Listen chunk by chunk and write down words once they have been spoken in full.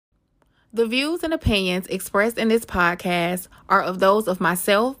The views and opinions expressed in this podcast are of those of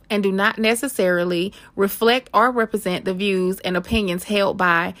myself and do not necessarily reflect or represent the views and opinions held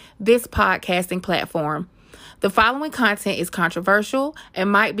by this podcasting platform. The following content is controversial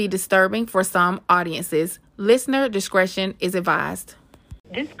and might be disturbing for some audiences. Listener discretion is advised.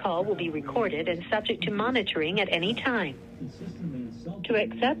 This call will be recorded and subject to monitoring at any time. To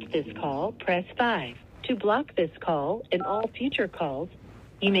accept this call, press 5. To block this call and all future calls,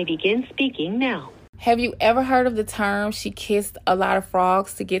 you may begin speaking now. Have you ever heard of the term, she kissed a lot of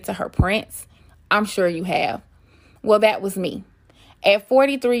frogs to get to her prince? I'm sure you have. Well, that was me. At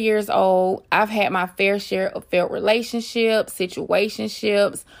 43 years old, I've had my fair share of failed relationships,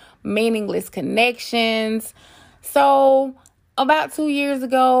 situationships, meaningless connections. So about 2 years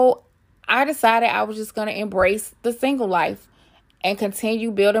ago, I decided I was just going to embrace the single life and continue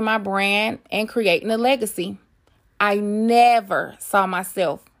building my brand and creating a legacy. I never saw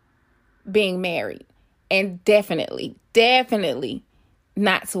myself being married, and definitely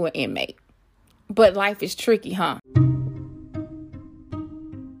not to an inmate. But life is tricky, huh?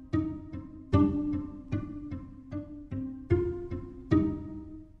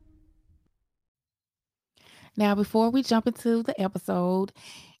 Now, before we jump into the episode,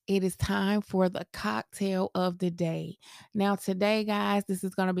 it is time for the cocktail of the day. Now, today, guys, this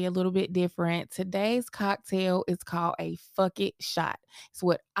is going to be a little bit different. Today's cocktail is called a fuck it shot. It's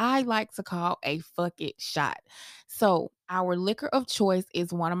what I like to call a fuck it shot. So, our liquor of choice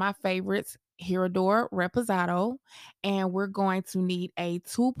is one of my favorites, Herrador Reposado, and we're going to need a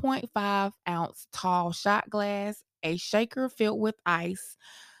 2.5 ounce tall shot glass, a shaker filled with ice,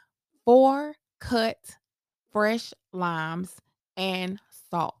 4 cut fresh limes, and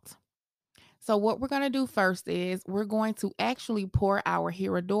salt. So what we're going to do first is we're going to actually pour our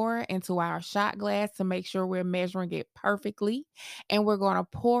Herrador into our shot glass to make sure we're measuring it perfectly. And we're going to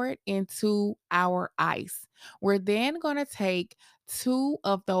pour it into our ice. We're then going to take 2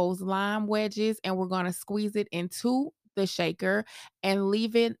 of those lime wedges and we're going to squeeze it into the shaker and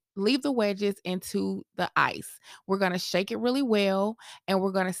leave the wedges into the ice. We're going to shake it really well and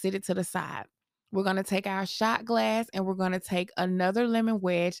we're going to sit it to the side. We're going to take our shot glass and we're going to take another lemon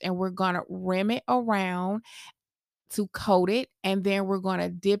wedge and we're going to rim it around to coat it. And then we're going to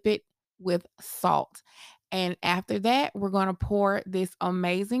dip it with salt. And after that, we're going to pour this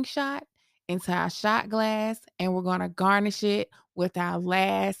amazing shot into our shot glass and we're going to garnish it with our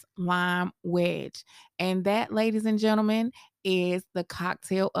last lime wedge. And that, ladies and gentlemen, is the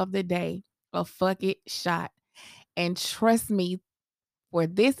cocktail of the day, a fuck it shot. And trust me, for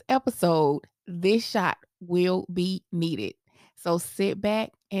this episode, this shot will be needed. So sit back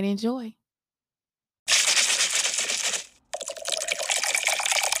and enjoy.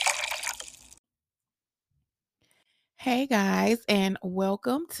 Hey guys, and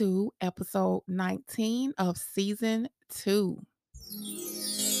welcome to episode 19 of season 2.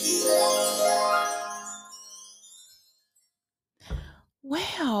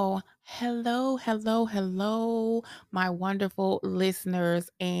 Well, hello, my wonderful listeners,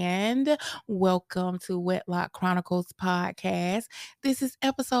 and welcome to Wetlock Chronicles podcast. This is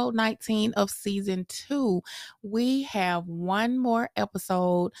episode 19 of season 2. We have one more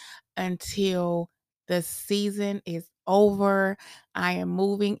episode until the season is over. I am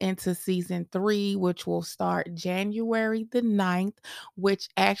moving into season 3, which will start January the 9th, which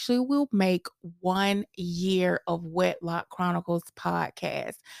actually will make 1 year of Wetlock Chronicles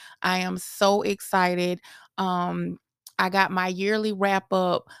podcast. I am so excited. I got my yearly wrap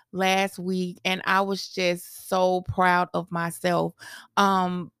up last week and I was just so proud of myself.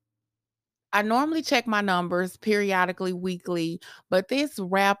 I normally check my numbers periodically, weekly, but this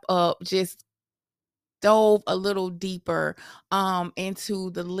wrap up just dove a little deeper into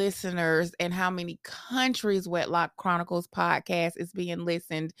the listeners and how many countries Wetlock Chronicles podcast is being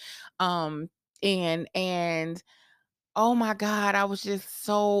listened in. And oh my God, I was just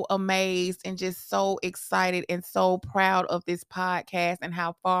so amazed and just so excited and so proud of this podcast and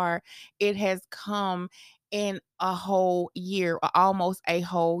how far it has come in a whole year, or almost a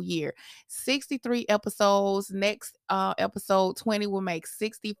whole year. 63 episodes. Next episode 20 will make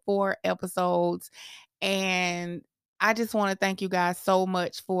 64 episodes. And I just want to thank you guys so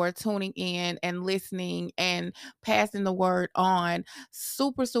much for tuning in and listening and passing the word on.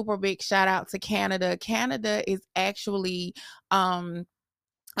 Super, super big shout out to Canada. Canada is actually a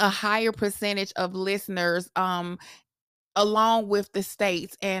higher percentage of listeners along with the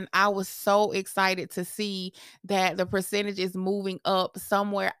states, and I was so excited to see that the percentage is moving up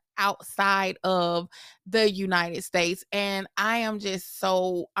somewhere outside of the United States. And I'm just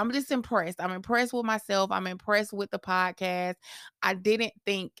impressed. I'm impressed with myself. I'm impressed with the podcast. I didn't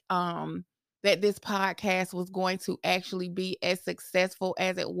think that this podcast was going to actually be as successful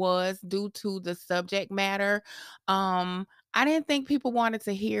as it was due to the subject matter. I didn't think people wanted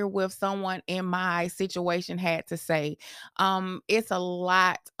to hear what someone in my situation had to say. It's a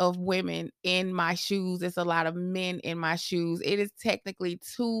lot of women in my shoes. It's a lot of men in my shoes. It is technically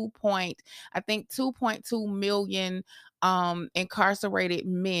I think 2.2 million incarcerated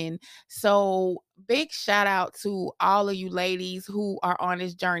men. So big shout out to all of you ladies who are on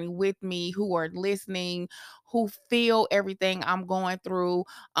this journey with me, who are listening, who feel everything I'm going through.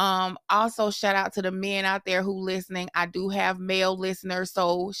 Also shout out to the men out there who listening. I do have male listeners,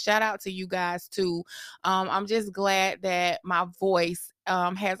 so shout out to you guys too. I'm just glad that my voice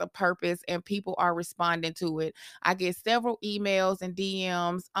has a purpose and people are responding to it. I get several emails and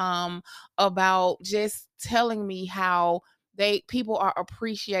DMs about just telling me how people are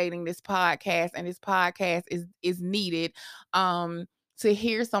appreciating this podcast, and this podcast is needed. Um to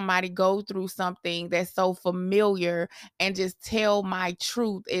hear somebody go through something that's so familiar and just tell my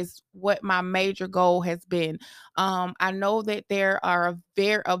truth is what my major goal has been. I know that there are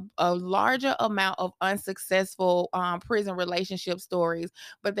a larger amount of unsuccessful prison relationship stories,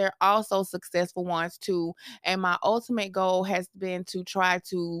 but there are also successful ones too. And my ultimate goal has been to try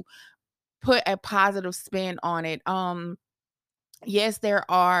to put a positive spin on it. Yes, there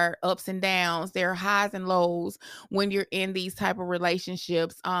are ups and downs, there are highs and lows when you're in these type of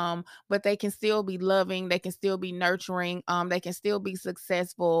relationships, but they can still be loving, they can still be nurturing, they can still be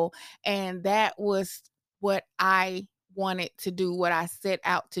successful. And that was what I wanted to do, what I set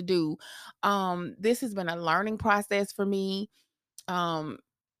out to do. This has been a learning process for me. um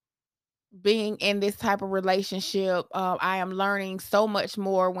Being in this type of relationship, I am learning so much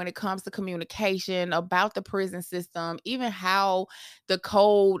more when it comes to communication about the prison system, even how the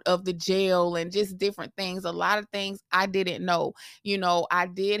code of the jail and just different things. A lot of things I didn't know. I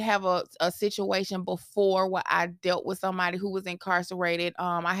did have a situation before where I dealt with somebody who was incarcerated.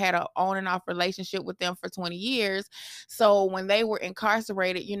 I had an on and off relationship with them for 20 years. So when they were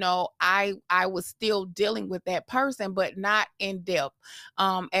incarcerated, I was still dealing with that person, but not in depth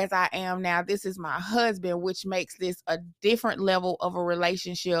as I am now. This is my husband, which makes this a different level of a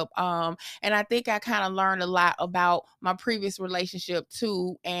relationship. And I think I kind of learned a lot about my previous relationship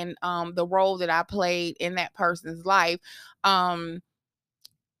too, and the role that I played in that person's life. Um,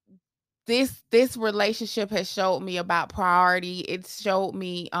 this relationship has showed me about priority. It's showed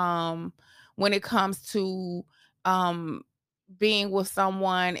me when it comes to um being with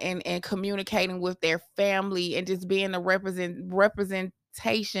someone and communicating with their family and just being a representation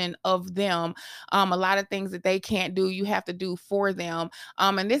of them. A lot of things that they can't do, you have to do for them.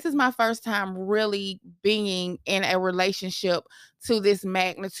 And this is my first time really being in a relationship to this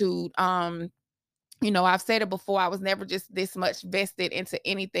magnitude. I've said it before, I was never just this much vested into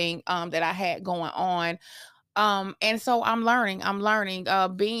anything that I had going on. And so I'm learning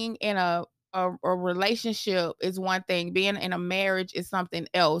being in a relationship is one thing, being in a marriage is something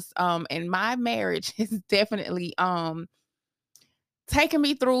else. And my marriage is definitely taking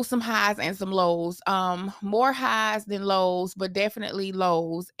me through some highs and some lows. More highs than lows, but definitely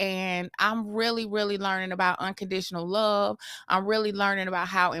lows. And I'm really, really learning about unconditional love. I'm really learning about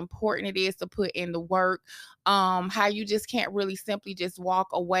how important it is to put in the work. How you just can't really simply just walk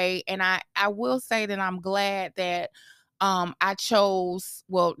away. And I will say that I'm glad that I chose,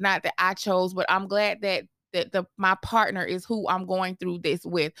 well, not that I chose, but I'm glad that my partner is who I'm going through this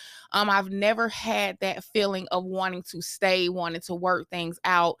with. I've never had that feeling of wanting to stay, wanting to work things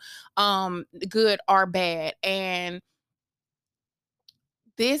out, good or bad. And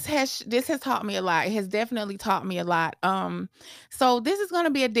this has taught me a lot. It has definitely taught me a lot. So this is going to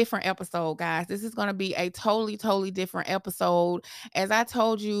be a different episode, guys. This is going to be a totally different episode. As I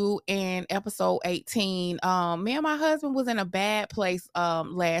told you in episode 18, me and my husband was in a bad place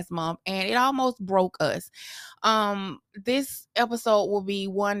last month, and it almost broke us. This episode will be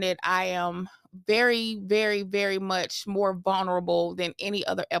one that I am very much more vulnerable than any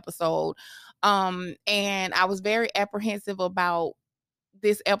other episode. And I was very apprehensive about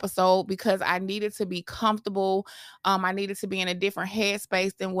this episode because I needed to be comfortable. I needed to be in a different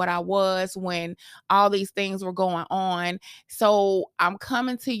headspace than what I was when all these things were going on. So I'm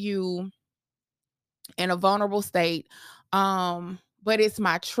coming to you in a vulnerable state. But it's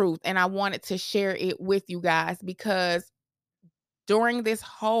my truth, and I wanted to share it with you guys because during this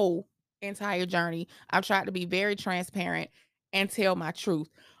whole entire journey, I've tried to be very transparent and tell my truth.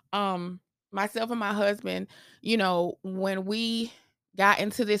 Um, Myself and my husband, when we got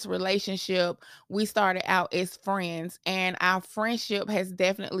into this relationship, we started out as friends, and our friendship has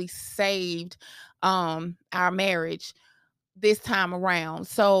definitely saved our marriage this time around.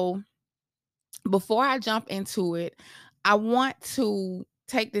 So before I jump into it, I want to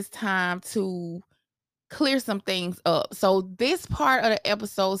take this time to clear some things up. So this part of the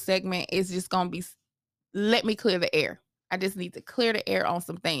episode segment is just going to be let me clear the air. I just need to clear the air on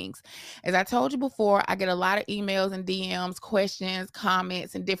some things. As I told you before, I get a lot of emails and DMs, questions,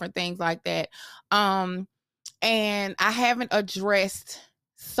 comments, and different things like that. Um, and I haven't addressed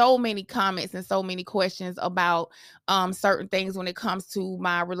so many comments and so many questions about certain things when it comes to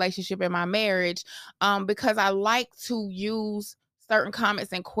my relationship and my marriage, because I like to use certain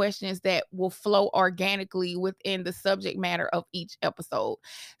comments and questions that will flow organically within the subject matter of each episode.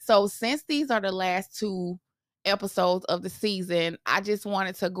 So since these are the last two episodes of the season, I just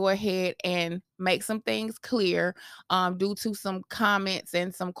wanted to go ahead and make some things clear, due to some comments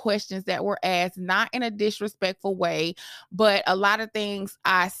and some questions that were asked, not in a disrespectful way, but a lot of things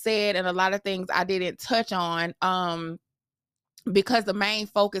I said and a lot of things I didn't touch on. Because the main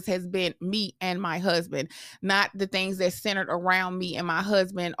focus has been me and my husband, not the things that centered around me and my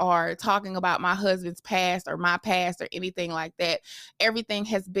husband, or talking about my husband's past or my past or anything like that. Everything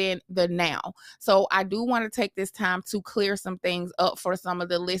has been the now. So I do want to take this time to clear some things up for some of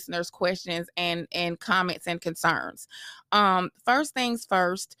the listeners' questions and comments and concerns. First things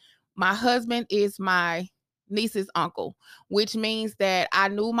first, my husband is my niece's uncle, which means that I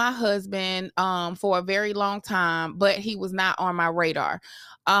knew my husband for a very long time, but he was not on my radar.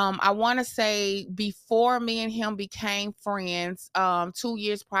 I want to say before me and him became friends, 2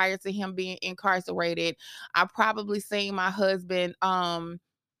 years prior to him being incarcerated, I probably seen my husband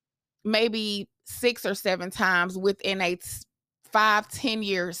maybe 6 or 7 times within a 5-10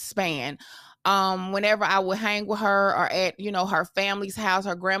 year span. Whenever I would hang with her or at, her family's house,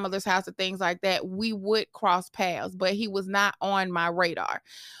 her grandmother's house, and things like that, we would cross paths, but he was not on my radar.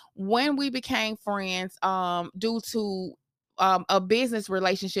 When we became friends, due to a business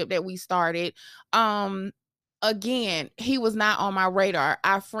relationship that we started, again, he was not on my radar.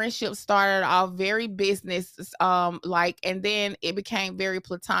 Our friendship started off very business like, and then it became very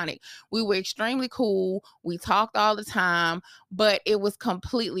platonic. We were extremely cool. We talked all the time, but it was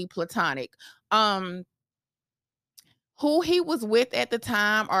completely platonic. Um who he was with at the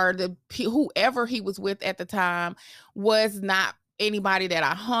time, or whoever he was with at the time, was not anybody that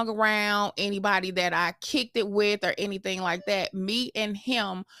I hung around, anybody that I kicked it with, or anything like that. Me and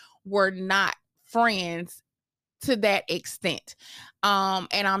him were not friends to that extent.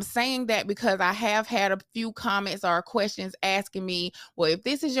 And I'm saying that because I have had a few comments or questions asking me, well, if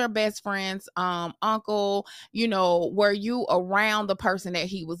this is your best friend's uncle, were you around the person that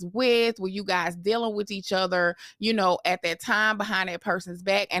he was with? Were you guys dealing with each other, at that time behind that person's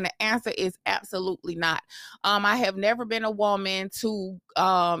back? And the answer is absolutely not. I have never been a woman to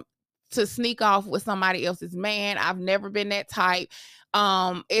sneak off with somebody else's man. I've never been that type.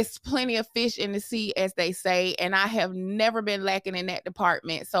 It's plenty of fish in the sea, as they say, and I have never been lacking in that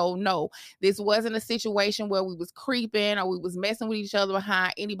department. So no, this wasn't a situation where we was creeping or we was messing with each other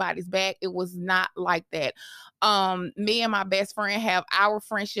behind anybody's back. It was not like that. Me and my best friend have our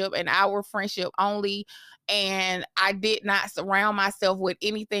friendship and our friendship only, and I did not surround myself with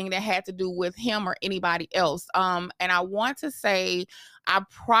anything that had to do with him or anybody else. And I want to say I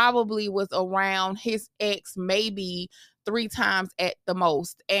probably was around his ex maybe 3 times at the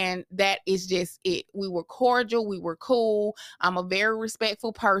most. And that is just it. We were cordial. We were cool. I'm a very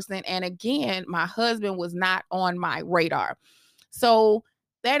respectful person. And again, my husband was not on my radar. So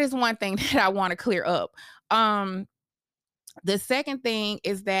that is one thing that I want to clear up. The second thing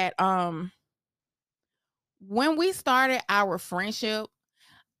is that when we started our friendship,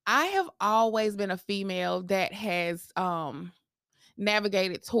 I have always been a female that has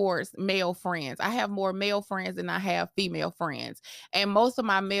navigated towards male friends. I have more male friends than I have female friends. And most of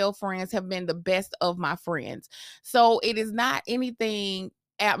my male friends have been the best of my friends. So it is not anything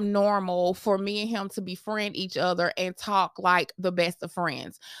abnormal for me and him to befriend each other and talk like the best of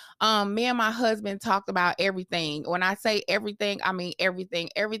friends. Me and my husband talked about everything. When I say everything, I mean everything.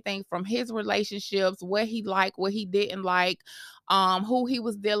 Everything from his relationships, what he liked, what he didn't like, who he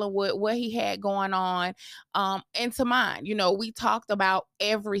was dealing with, what he had going on, into mine. We talked about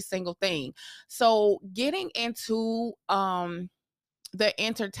every single thing. So getting into the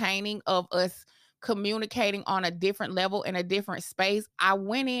entertaining of us communicating on a different level in a different space. I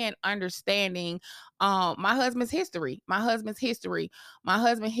went in understanding my husband's history, my husband's history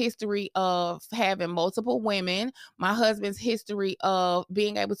of having multiple women, my husband's history of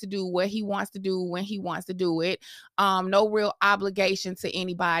being able to do what he wants to do when he wants to do it. No real obligation to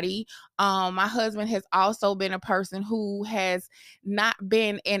anybody. My husband has also been a person who has not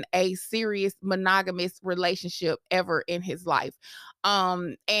been in a serious monogamous relationship ever in his life.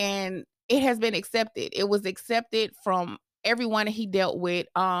 And it has been accepted. It was accepted from everyone he dealt with.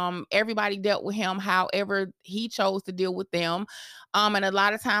 Everybody dealt with him however he chose to deal with them. And a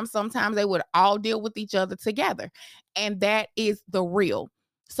lot of times, sometimes they would all deal with each other together. And that is the real.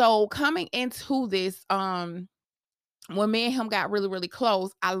 So coming into this, when me and him got really, really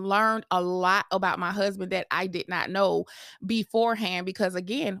close, I learned a lot about my husband that I did not know beforehand because,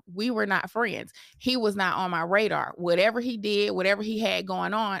 again, we were not friends. He was not on my radar. Whatever he did, whatever he had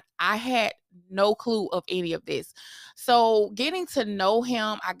going on, I had no clue of any of this. So, getting to know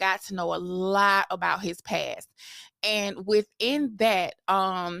him, I got to know a lot about his past. And within that,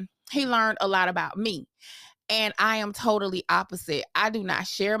 he learned a lot about me. And I am totally opposite. I do not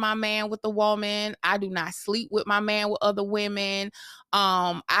share my man with a woman. I do not sleep with my man with other women.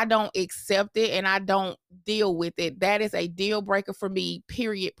 I don't accept it and I don't deal with it. That is a deal breaker for me,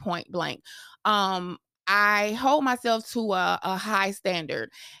 period, point blank. Um, I hold myself to a high standard.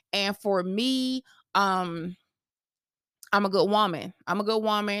 And for me, I'm a good woman. I'm a good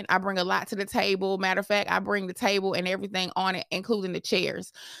woman. I bring a lot to the table. Matter of fact, I bring the table and everything on it, including the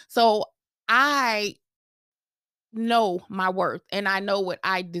chairs. So I know my worth and I know what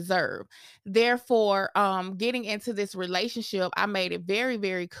I deserve. Therefore, getting into this relationship, I made it very,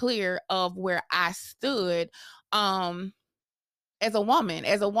 very clear of where I stood um as a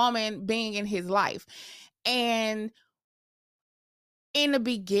woman being in his life. And in the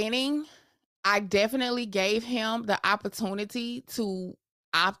beginning, I definitely gave him the opportunity to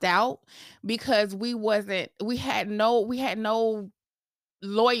opt out because we had no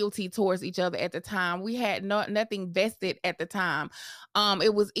loyalty towards each other at the time. We had nothing vested at the time.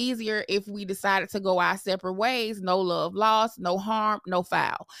 It was easier if we decided to go our separate ways. No love lost, no harm, no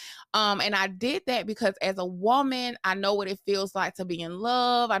foul. And I did that because as a woman, I know what it feels like to be in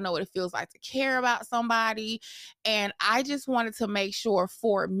love. I know what it feels like to care about somebody. And I just wanted to make sure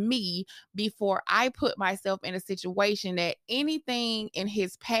for me, before I put myself in a situation, that anything in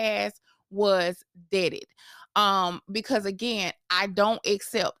his past was deaded. Because again, I don't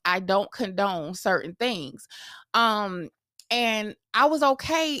condone certain things. um and I was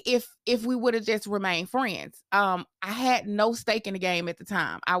okay if we would have just remained friends. I had no stake in the game at the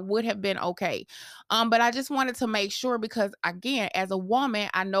time. I would have been okay. But I just wanted to make sure because again, as a woman,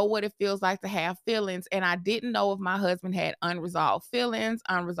 I know what it feels like to have feelings, and I didn't know if my husband had unresolved feelings,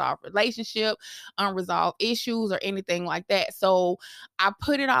 unresolved relationship, unresolved issues, or anything like that. So I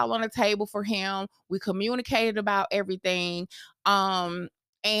put it all on the table for him. We communicated about everything.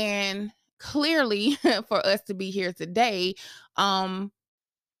 And clearly for us to be here today, um,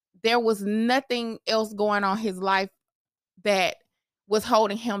 there was nothing else going on in his life that was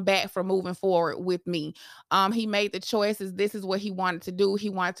holding him back from moving forward with me. He made the choices. This is what he wanted to do.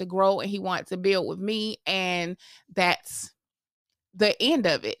 He wanted to grow and he wanted to build with me. And that's the end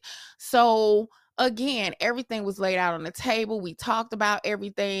of it. So again, everything was laid out on the table. We talked about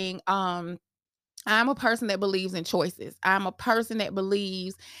everything. I'm a person that believes in choices. I'm a person that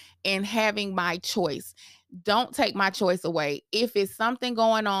believes in having my choice. Don't take my choice away. If it's something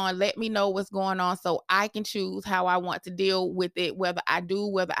going on, let me know what's going on so I can choose how I want to deal with it, whether I do,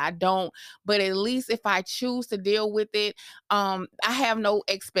 whether I don't. But at least if I choose to deal with it, I have no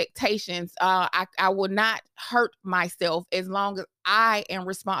expectations. I will not hurt myself as long as I am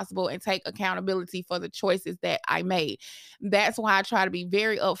responsible and take accountability for the choices that I made. That's why I try to be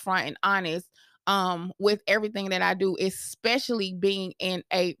very upfront and honest with everything that I do, especially being in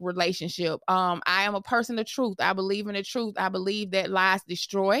a relationship. I am a person of truth. I believe in the truth. I believe that lies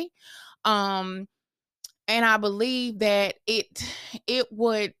destroy. Um and I believe that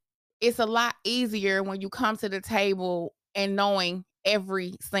it's a lot easier when you come to the table and knowing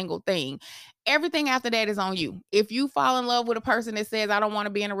every single thing. Everything after that is on you. If you fall in love with a person that says I don't want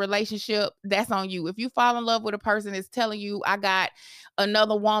to be in a relationship, that's on you. If you fall in love with a person that's telling you I got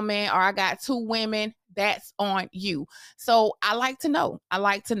another woman or I got two women, that's on you. So I like to know. I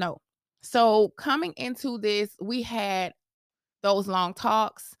like to know. So coming into this, we had those long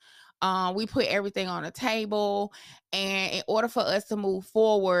talks. We put everything on the table. And in order for us to move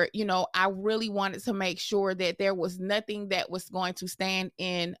forward, I really wanted to make sure that there was nothing that was going to stand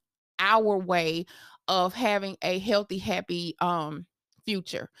in our way of having a healthy, happy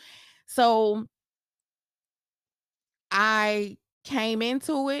future. So I came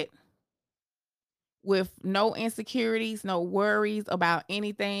into it with no insecurities, no worries about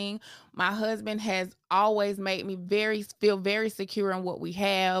anything. My husband has always made me feel very secure in what we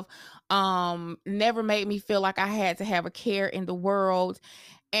have. Never made me feel like I had to have a care in the world,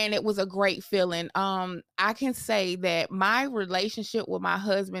 and it was a great feeling. I can say that my relationship with my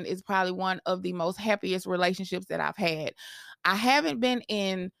husband is probably one of the most happiest relationships that I've had. I haven't been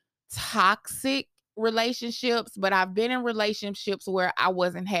in toxic relationships, but I've been in relationships where I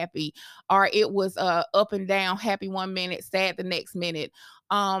wasn't happy, or it was up and down, happy one minute, sad the next minute.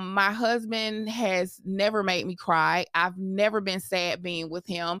 My husband has never made me cry. I've never been sad being with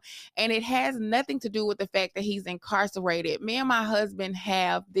him, and it has nothing to do with the fact that he's incarcerated. Me and my husband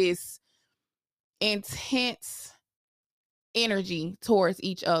have this intense energy towards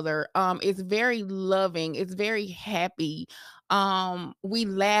each other. It's very loving, it's very happy. We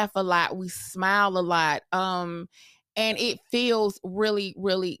laugh a lot, we smile a lot. And it feels really,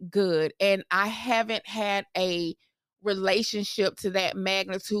 really good. And I haven't had a relationship to that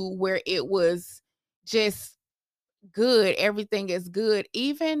magnitude where it was just good. Everything is good.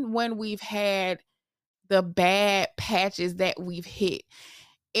 Even when we've had the bad patches that we've hit,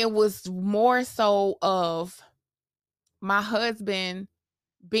 it was more so of my husband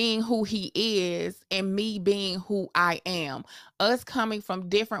being who he is and me being who I am. Us coming from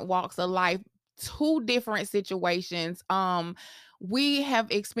different walks of life, two different situations. We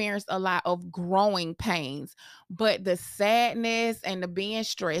have experienced a lot of growing pains, but the sadness and the being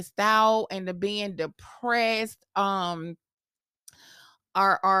stressed out and the being depressed, are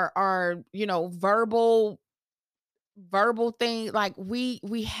verbal thing, like we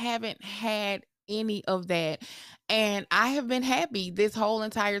haven't had any of that. And I have been happy this whole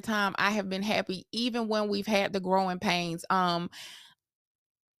entire time. I have been happy even when we've had the growing pains.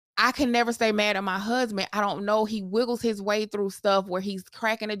 I can never stay mad at my husband. I don't know, he wiggles his way through stuff where he's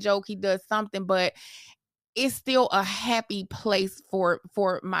cracking a joke, he does something, but it's still a happy place for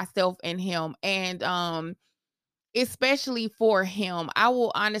myself and him. And especially for him, I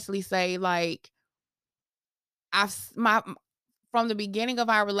will honestly say, like, my from the beginning of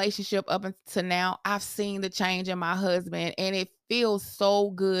our relationship up until now, I've seen the change in my husband, and it feels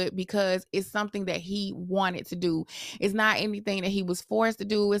so good because it's something that he wanted to do. It's not anything that he was forced to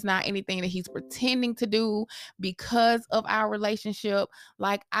do. It's not anything that he's pretending to do because of our relationship.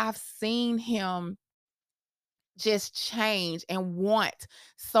 Like, I've seen him just change and want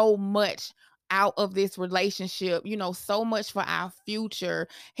so much out of this relationship, so much for our future.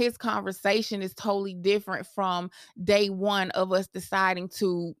 His conversation is totally different from day one of us deciding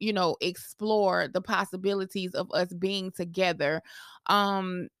to, explore the possibilities of us being together.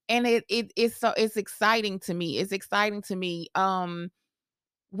 And it's exciting to me. It's exciting to me.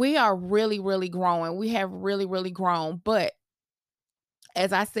 We are really, really growing. We have really, really grown. But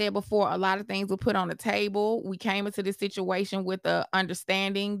as I said before, a lot of things were put on the table. We came into this situation with the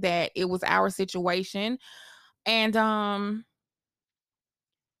understanding that it was our situation. And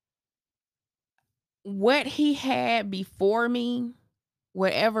what he had before me,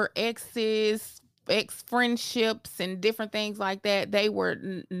 whatever ex friendships and different things like that, they were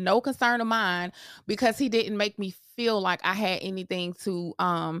no concern of mine, because he didn't make me feel like I had anything to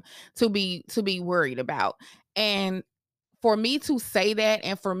be worried about. And for me to say that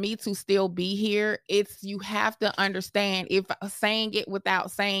and for me to still be here, you have to understand, if saying it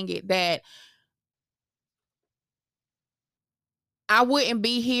without saying it, that I wouldn't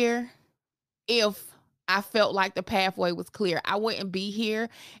be here if I felt like the pathway was clear. I wouldn't be here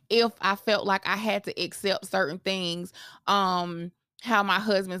if I felt like I had to accept certain things, how my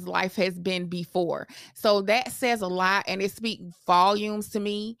husband's life has been before. So that says a lot, and it speaks volumes to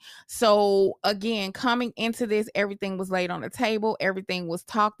me. So again, coming into this, everything was laid on the table, everything was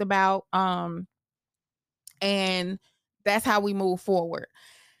talked about. And that's how we move forward.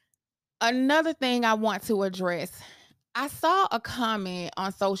 Another thing I want to address, I saw a comment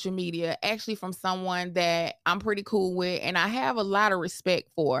on social media, actually from someone that I'm pretty cool with and I have a lot of respect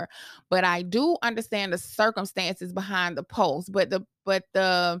for, but I do understand the circumstances behind the post. But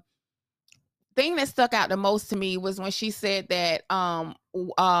the thing that stuck out the most to me was when she said that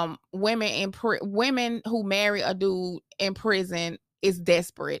women who marry a dude in prison is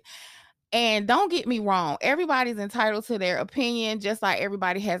desperate. And don't get me wrong, everybody's entitled to their opinion, just like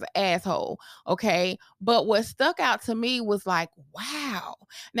everybody has an asshole. Okay. But what stuck out to me was like, wow.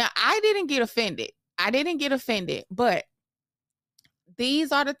 Now, I didn't get offended. I didn't get offended, but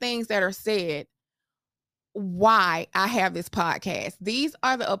these are the things that are said. why I have this podcast. These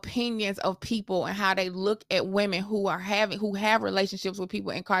are the opinions of people and how they look at women who have relationships with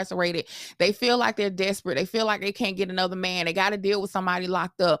people incarcerated. They feel like they're desperate. They feel like they can't get another man. They got to deal with somebody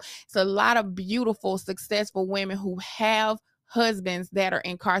locked up. It's a lot of beautiful, successful women who have husbands that are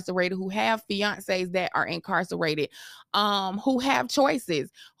incarcerated, who have fiancés that are incarcerated, who have choices,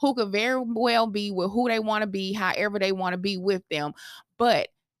 who could very well be with who they want to be, however they want to be with them. But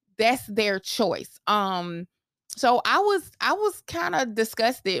that's their choice. So I was kind of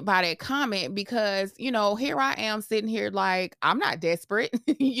disgusted by that comment because, here I am sitting here like I'm not desperate.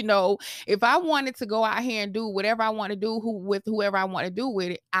 If I wanted to go out here and do whatever I want to do with whoever I want to do with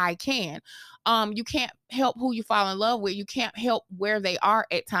it, I can. You can't help who you fall in love with. You can't help where they are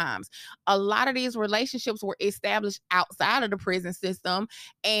at times. A lot of these relationships were established outside of the prison system,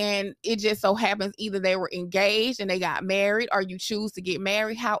 and it just so happens either they were engaged and they got married, or you choose to get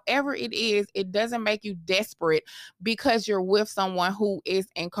married. However it is, it doesn't make you desperate because you're with someone who is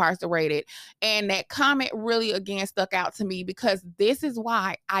incarcerated. And that comment really again stuck out to me because this is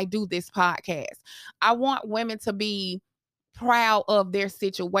why I do this podcast. I want women to be proud of their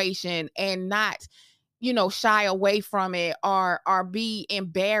situation and not shy away from it, or be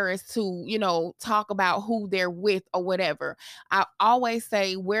embarrassed to talk about who they're with or whatever. I always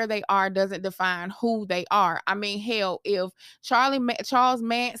say where they are doesn't define who they are. I mean, hell, if Charles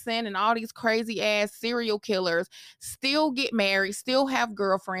Manson and all these crazy ass serial killers still get married, still have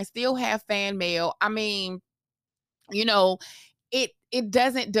girlfriends, still have fan mail, I mean, you know it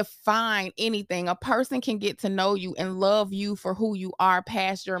doesn't define anything. A person can get to know you and love you for who you are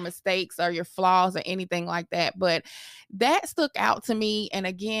past your mistakes or your flaws or anything like that. But that stuck out to me. And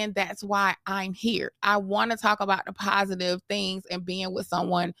again, that's why I'm here. I want to talk about the positive things and being with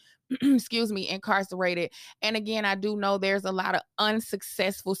someone, excuse me, incarcerated. And again, I do know there's a lot of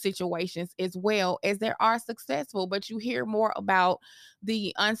unsuccessful situations as well as there are successful, but you hear more about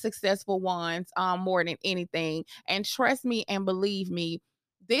the unsuccessful ones more than anything. And trust me and believe me,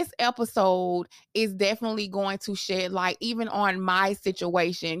 this episode is definitely going to shed light even on my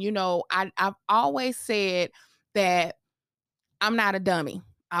situation. I've always said that I'm not a dummy.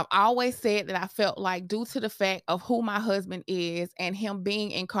 I've always said that I felt like, due to the fact of who my husband is and him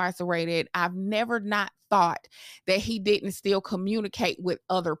being incarcerated, I've never not thought that he didn't still communicate with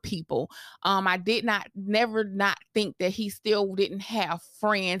other people. I did not never not think that he still didn't have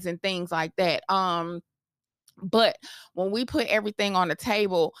friends and things like that. But when we put everything on the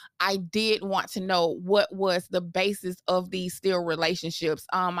table, I did want to know what was the basis of these still relationships.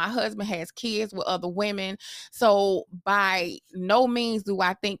 My husband has kids with other women. So by no means do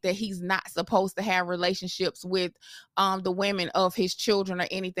I think that he's not supposed to have relationships with the women of his children or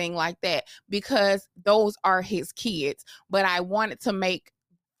anything like that, because those are his kids. But I wanted to make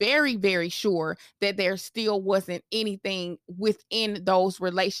very, very sure that there still wasn't anything within those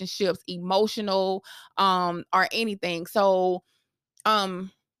relationships, emotional, or anything. So,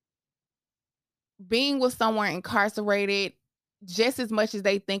 um, being with someone incarcerated, just as much as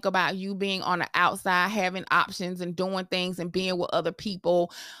they think about you being on the outside, having options and doing things and being with other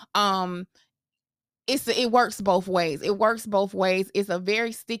people, um, it works both ways. It works both ways. It's a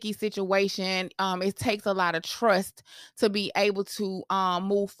very sticky situation. It takes a lot of trust to be able to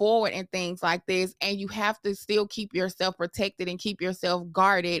move forward in things like this, and you have to still keep yourself protected and keep yourself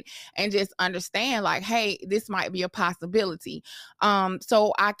guarded, and just understand like, hey, this might be a possibility.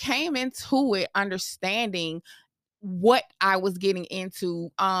 So I came into it understanding what I was getting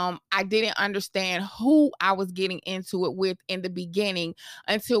into. I didn't understand who I was getting into it with in the beginning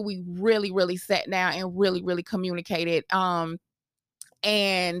until we really, really sat down and really, really communicated.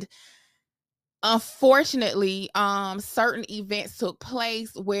 And unfortunately, certain events took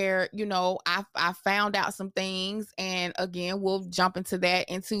place where, I found out some things. And again, we'll jump into the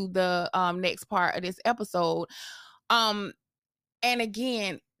next part of this episode. Um, and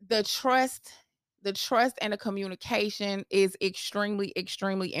again, the trust and the communication is extremely,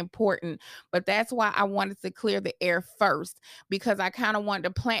 extremely important. But that's why I wanted to clear the air first, because I kind of wanted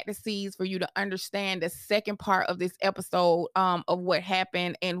to plant the seeds for you to understand the second part of this episode, of what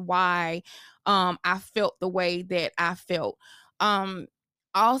happened and why I felt the way that I felt. um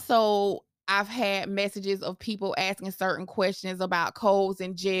Also, I've had messages of people asking certain questions about codes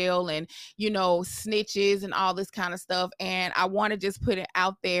in jail and, snitches and all this kind of stuff. And I want to just put it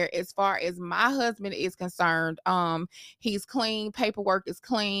out there, as far as my husband is concerned, he's clean, paperwork is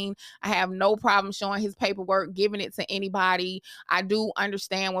clean. I have no problem showing his paperwork, giving it to anybody. I do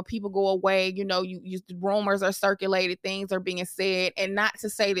understand when people go away, rumors are circulated, things are being said, and not to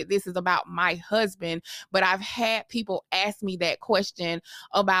say that this is about my husband, but I've had people ask me that question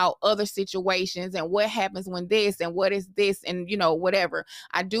about other situations situations and what happens when this and what is this and whatever.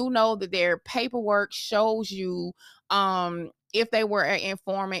 I do know that their paperwork shows you if they were an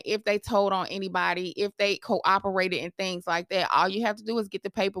informant, if they told on anybody, if they cooperated and things like that. All you have to do is get the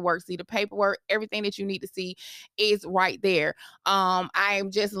paperwork. See the paperwork, everything that you need to see is right there.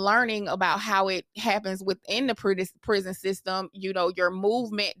 I'm just learning about how it happens within the prison system. Your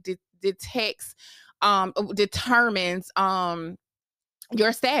movement detects determines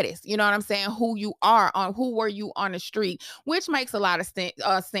your status. You know what I'm saying? Who you are on, who were you on the street, which makes a lot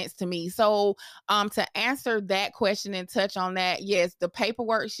of sense to me. So to answer that question and touch on that, yes, the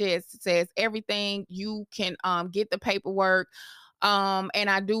paperwork says everything. You can get the paperwork. And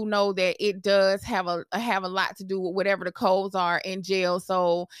I do know that it does have a lot to do with whatever the codes are in jail.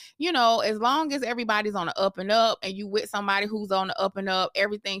 So as long as everybody's on the up and up and you with somebody who's on the up and up,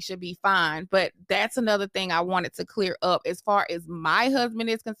 everything should be fine. But that's another thing I wanted to clear up. As far as my husband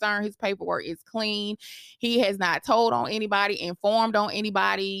is concerned, his paperwork is clean. He has not told on anybody, informed on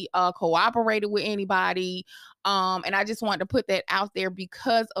anybody, cooperated with anybody. And I just wanted to put that out there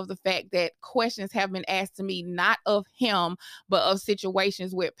because of the fact that questions have been asked to me, not of him, but of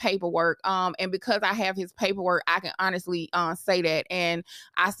situations with paperwork. And because I have his paperwork, I can honestly say that. And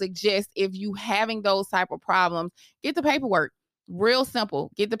I suggest, if you having those type of problems, get the paperwork. Real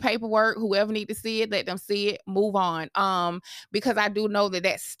simple. Get the paperwork. Whoever need to see it, let them see it. Move on. Because I do know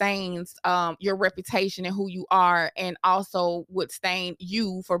that stains your reputation and who you are, and also would stain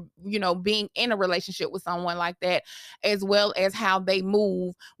you for being in a relationship with someone like that, as well as how they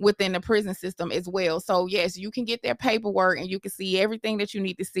move within the prison system as well. So yes, you can get their paperwork and you can see everything that you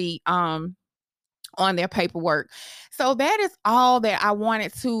need to see on their paperwork. So that is all that I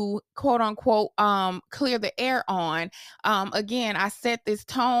wanted to quote unquote clear the air on. Again, I set this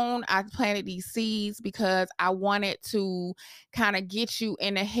tone, I planted these seeds because I wanted to kind of get you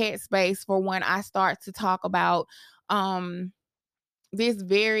in a headspace for when I start to talk about this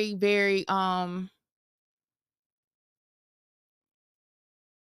very, very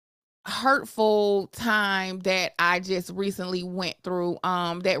hurtful time that I just recently went through,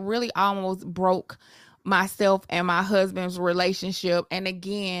 that really almost broke myself and my husband's relationship. And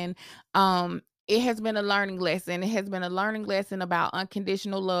again, it has been a learning lesson. It has been a learning lesson about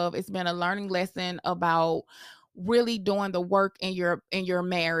unconditional love. It's been a learning lesson about really doing the work in your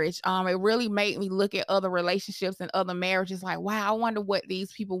marriage. It really made me look at other relationships and other marriages like, wow, I wonder what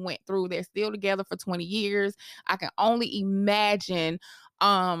these people went through. They're still together for 20 years. I can only imagine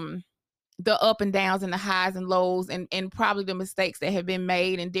the up and downs and the highs and lows, and probably the mistakes that have been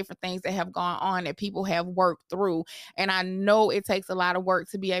made and different things that have gone on that people have worked through. And I know it takes a lot of work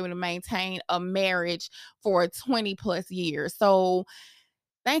to be able to maintain a marriage for 20 plus years. So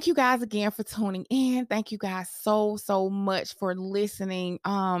thank you guys again for tuning in. Thank you guys so much for listening.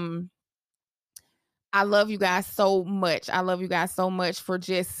 I love you guys so much. I love you guys so much for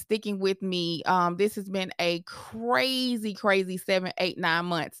just sticking with me. This has been a crazy 7, 8, 9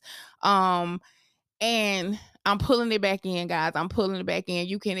 months. And I'm pulling it back in, guys. I'm pulling it back in.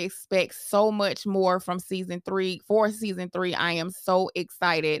 You can expect so much more from season 3. For season 3, I am so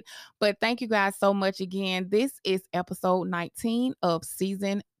excited. But thank you guys so much again. This is episode 19 of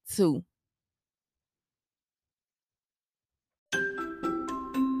season 2.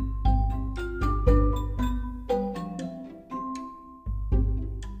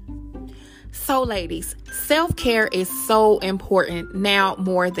 So, ladies, self-care is so important now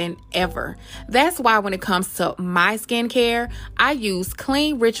more than ever. That's why when it comes to my skincare, I use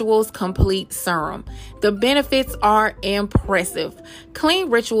Clean Rituals Complete Serum. The benefits are impressive. Clean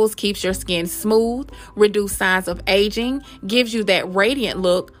Rituals keeps your skin smooth, reduce signs of aging, gives you that radiant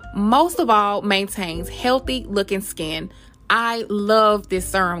look, most of all, maintains healthy looking skin. I love this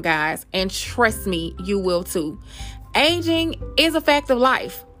serum, guys, and trust me, you will too. Aging is a fact of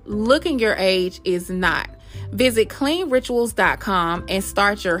life. Looking your age is not. Visit cleanrituals.com and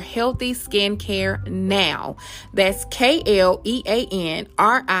start your healthy skincare now. That's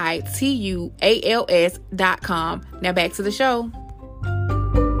KLEANRITUALS.com. Now back to the show.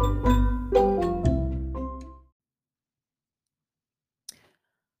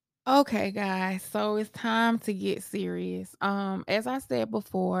 Okay, guys, so it's time to get serious. As I said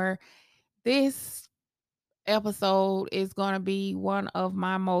before, this episode is going to be one of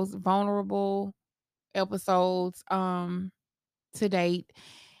my most vulnerable episodes to date,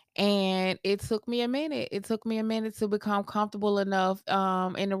 and it took me a minute. It took me a minute to become comfortable enough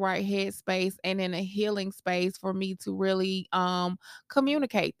in the right headspace and in a healing space for me to really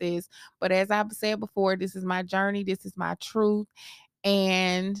communicate this. But as I've said before, this is my journey, this is my truth,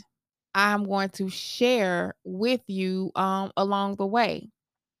 and I'm going to share with you along the way.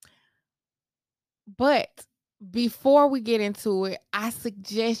 But before we get into it, I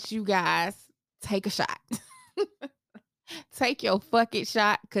suggest you guys take a shot. Take your fucking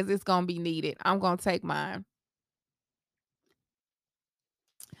shot because it's gonna be needed. I'm gonna take mine.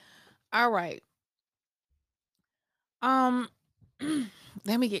 All right. Um,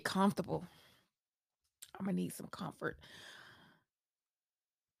 let me get comfortable. I'm gonna need some comfort.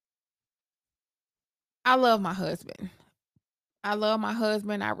 I love my husband. I love my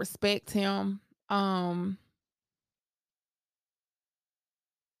husband. I respect him. Um,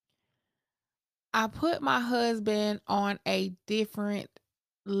 I put my husband on a different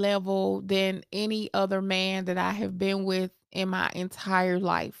level than any other man that I have been with in my entire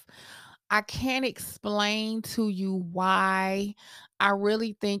life. I can't explain to you why. I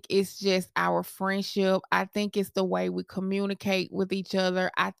really think it's just our friendship. I think it's the way we communicate with each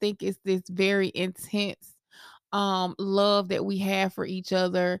other. I think it's this very intense love that we have for each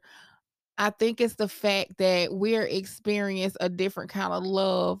other. I think it's the fact that we're experience a different kind of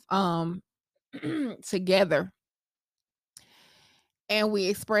love together, and we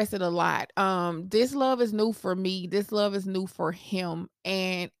express it a lot. This love is new for me. This love is new for him,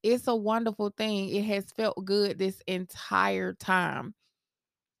 and it's a wonderful thing. It has felt good this entire time.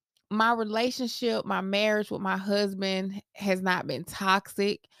 My relationship, my marriage with my husband has not been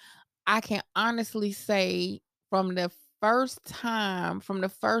toxic. I can honestly say from the from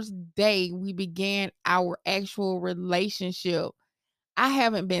the first day we began our actual relationship, I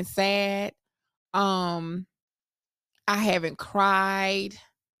haven't been sad. Um, I haven't cried.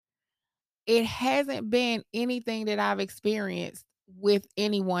 It hasn't been anything that I've experienced with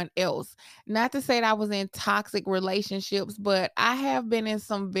anyone else. Not to say that I was in toxic relationships, but I have been in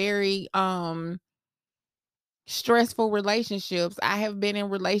some very stressful relationships. I have been in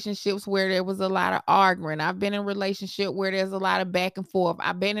relationships where there was a lot of arguing. I've been in relationship where there's a lot of back and forth.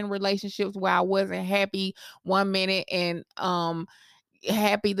 I've been in relationships where I wasn't happy one minute and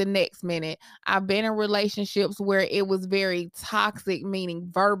happy the next minute. I've been in relationships where it was very toxic, meaning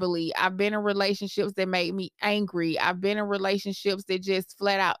verbally. I've been in relationships that made me angry. I've been in relationships that just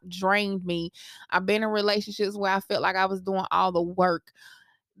flat out drained me. I've been in relationships where I felt like I was doing all the work.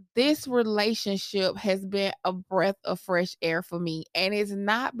 This relationship has been a breath of fresh air for me. And it's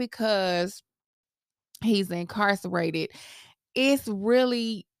not because he's incarcerated, it's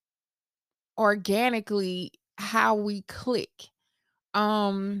really organically how we click.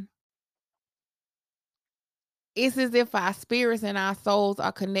 Um, it's as if our spirits and our souls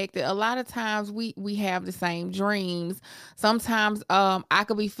are connected. A lot of times we have the same dreams. Sometimes I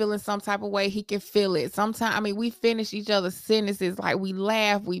could be feeling some type of way, he can feel it. Sometimes I mean we finish each other's sentences, like we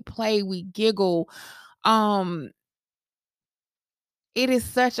laugh, we play, we giggle. Um it is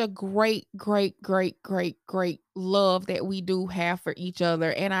such a great, great, great, great, great love that we do have for each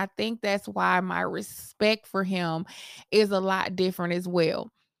other. And I think that's why my respect for him is a lot different as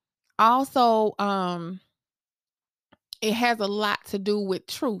well. Also, it has a lot to do with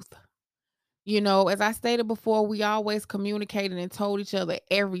truth. You know, as I stated before, we always communicated and told each other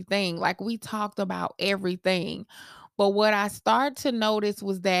everything. Like we talked about everything. But what I started to notice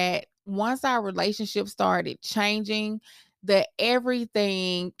was that once our relationship started changing, that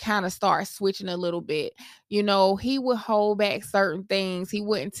everything kind of started switching a little bit. You know, he would hold back certain things. He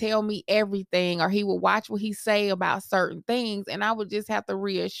wouldn't tell me everything, or he would watch what he say about certain things. And I would just have to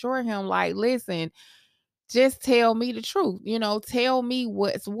reassure him, like, listen, just tell me the truth, tell me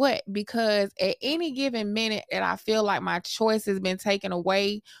what's what, because at any given minute that I feel like my choice has been taken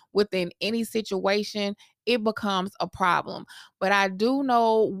away within any situation, it becomes a problem. But I do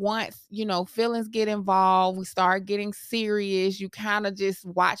know once, feelings get involved, we start getting serious, you kind of just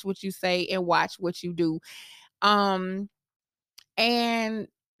watch what you say and watch what you do. Um, and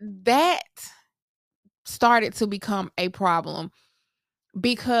that started to become a problem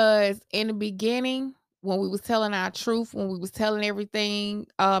because in the beginning, when we was telling our truth, when we was telling everything,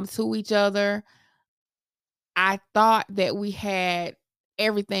 to each other, I thought that we had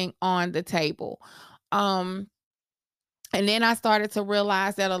everything on the table. Um, and then I started to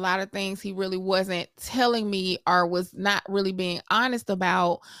realize that a lot of things he really wasn't telling me or was not really being honest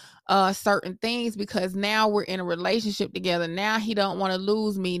about certain things, because now we're in a relationship together. Now he don't want to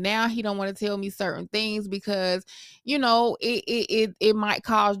lose me. Now he don't want to tell me certain things because, it might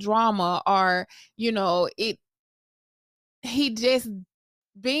cause drama, or, it he just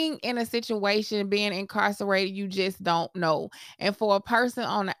being in a situation, being incarcerated, you just don't know. And for a person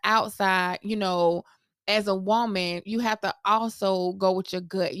on the outside, as a woman, you have to also go with your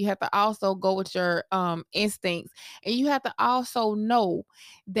gut. You have to also go with your instincts. And you have to also know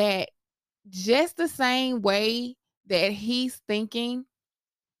that just the same way that he's thinking,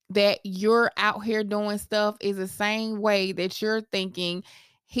 that you're out here doing stuff is the same way that you're thinking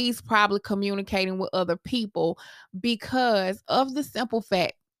he's probably communicating with other people, because of the simple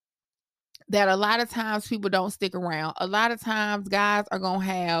fact that a lot of times people don't stick around. A lot of times guys are going to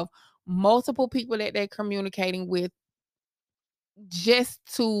have multiple people that they're communicating with just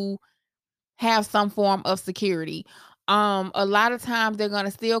to have some form of security. A lot of times they're going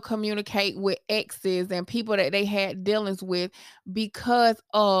to still communicate with exes and people that they had dealings with because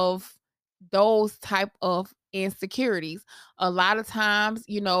of those type of insecurities. A lot of times,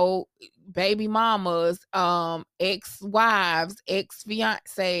 baby mamas, ex-wives,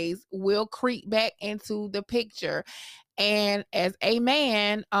 ex-fiancés will creep back into the picture, and as a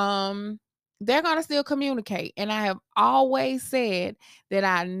man, they're gonna still communicate. And I have always said that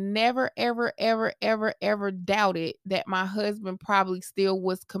I never, ever, ever, ever, ever doubted that my husband probably still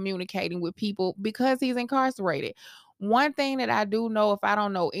was communicating with people because he's incarcerated. One thing that I do know, if I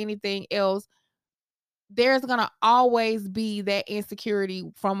don't know anything else, there's gonna always be that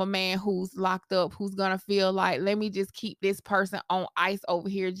insecurity from a man who's locked up, who's gonna feel like, let me just keep this person on ice over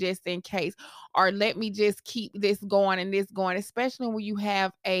here just in case, or let me just keep this going and this going, especially when you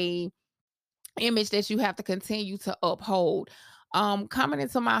have a image that you have to continue to uphold. Coming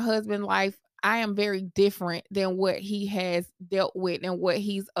into my husband's life, I am very different than what he has dealt with and what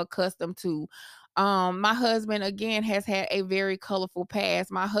he's accustomed to. My husband again has had a very colorful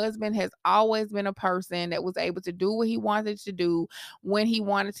past. My husband has always been a person that was able to do what he wanted to do, when he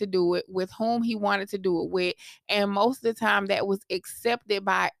wanted to do it, with whom he wanted to do it with, and most of the time that was accepted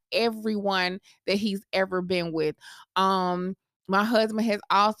by everyone that he's ever been with. My husband has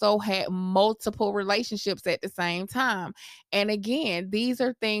also had multiple relationships at the same time. And again, these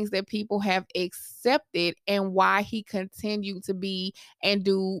are things that people have accepted, and why he continued to be and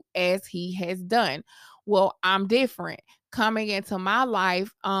do as he has done. Well, I'm different. Coming into my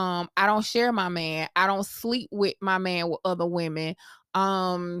life, I don't share my man. I don't sleep with my man with other women.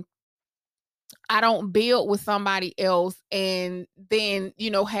 Um, I don't build with somebody else and then,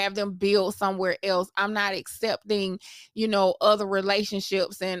 have them build somewhere else. I'm not accepting, other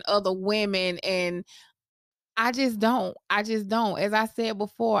relationships and other women. And I just don't. I just don't. As I said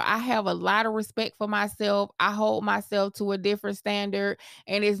before, I have a lot of respect for myself. I hold myself to a different standard,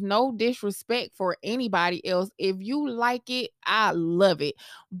 and it's no disrespect for anybody else. If you like it, I love it.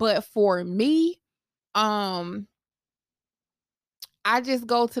 But for me, um, I just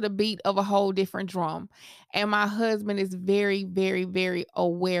go to the beat of a whole different drum. And my husband is very, very, very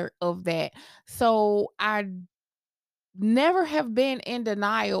aware of that. So I never have been in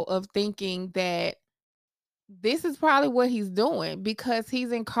denial of thinking that this is probably what he's doing, because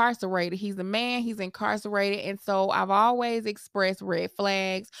he's incarcerated. He's a man, he's incarcerated. And so I've always expressed red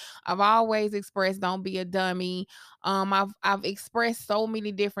flags. I've always expressed don't be a dummy. I've expressed so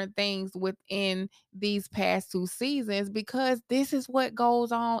many different things within these past 2 seasons, because this is what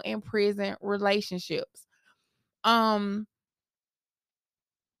goes on in prison relationships. Um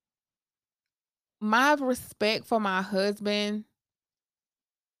my respect for my husband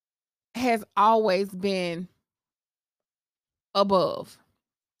has always been above.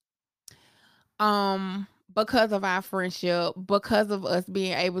 Because of our friendship, because of us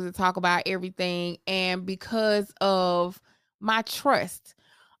being able to talk about everything, and because of my trust.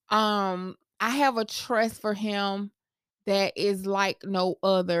 I have a trust for him that is like no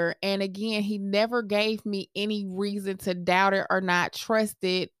other. And again, he never gave me any reason to doubt it or not trust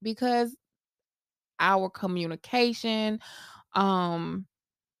it, because our communication, um,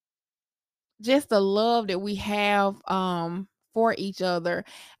 just the love that we have for each other.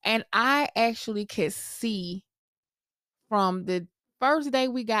 And I actually could see from the first day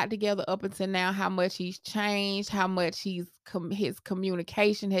we got together up until now how much he's changed, how much his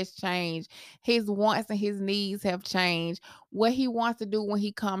communication has changed, his wants and his needs have changed, what he wants to do when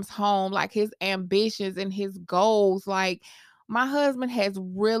he comes home, like his ambitions and his goals. Like, my husband has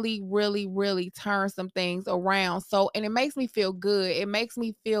really, really, really turned some things around. So, and it makes me feel good. It makes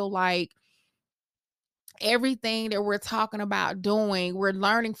me feel like everything that we're talking about doing, we're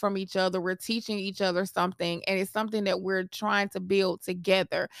learning from each other, we're teaching each other something, and it's something that we're trying to build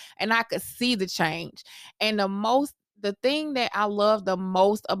together. And I could see the change. And the thing that I love the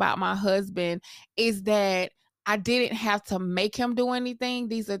most about my husband is that I didn't have to make him do anything.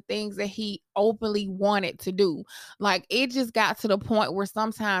 These are things that he openly wanted to do. Like, it just got to the point where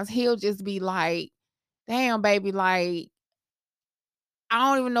sometimes he'll just be like, damn, baby, like, I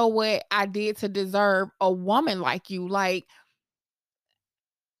don't even know what I did to deserve a woman like you. Like,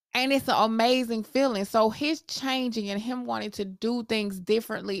 And it's an amazing feeling. So his changing and him wanting to do things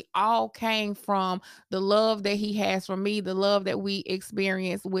differently all came from the love that he has for me, the love that we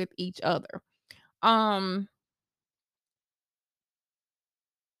experience with each other. Um,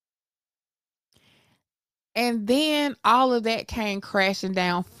 and then all of that came crashing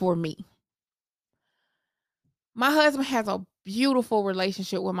down for me. My husband has a beautiful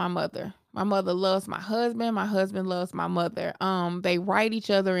relationship with my mother. My mother loves my husband loves my mother. They write each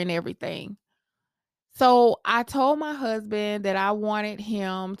other and everything. So I told my husband that I wanted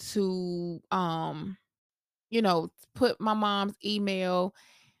him to put my mom's email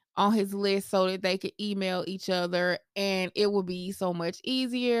on his list so that they could email each other and it would be so much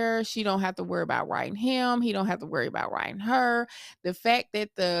easier. She don't have to worry about writing him. He don't have to worry about writing her. The fact that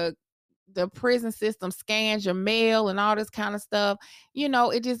the prison system scans your mail and all this kind of stuff,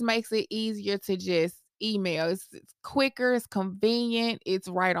 it just makes it easier to just email. It's quicker, it's convenient, it's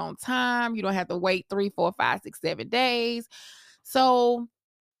right on time. You don't have to wait 3, 4, 5, 6, 7 days. So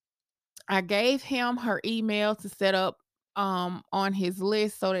I gave him her email to set up on his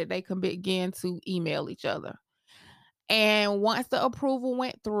list so that they can begin to email each other. And once the approval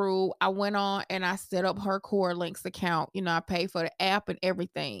went through, I went on and I set up her Core Links account. I paid for the app and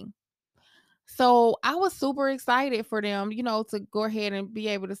everything. So I was super excited for them, to go ahead and be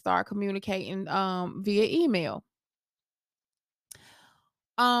able to start communicating via email.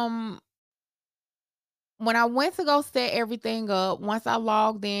 Um when I went to go set everything up, once I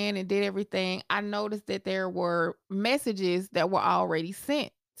logged in and did everything, I noticed that there were messages that were already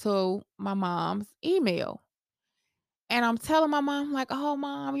sent to my mom's email. And I'm telling my mom, like, oh,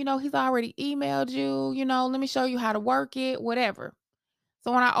 mom, he's already emailed you, let me show you how to work it, whatever.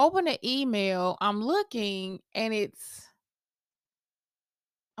 So when I open the email, I'm looking and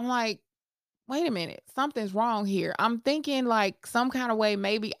I'm like, wait a minute, something's wrong here. I'm thinking like some kind of way,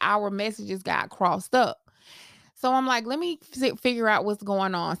 maybe our messages got crossed up. So I'm like, let me figure out what's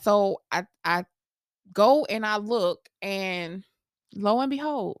going on. So I go and I look, and lo and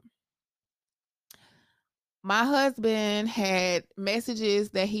behold, my husband had messages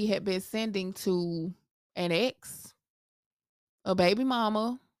that he had been sending to an ex, a baby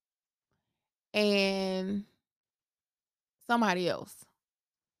mama, and somebody else.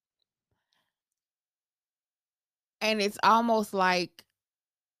 And it's almost like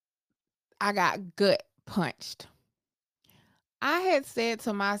I got gut punched. I had said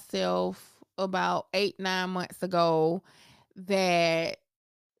to myself about 8, 9 months ago that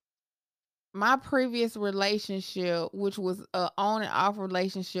my previous relationship, which was a on and off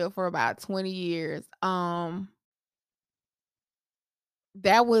relationship for about 20 years,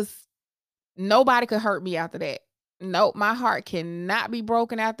 that was nobody could hurt me after that. Nope, my heart cannot be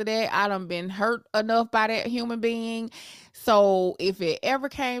broken after that. I done been hurt enough by that human being. So if it ever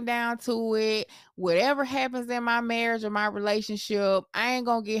came down to it, whatever happens in my marriage or my relationship, I ain't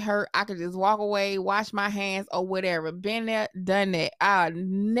gonna get hurt. I could just walk away, wash my hands or whatever. Been there, done that. I'll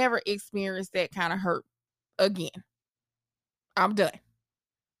never experience that kind of hurt again. I'm done.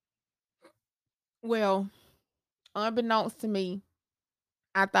 Well, unbeknownst to me,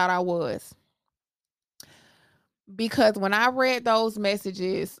 I thought I was. Because when I read those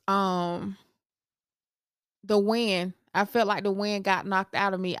messages, I felt like the wind got knocked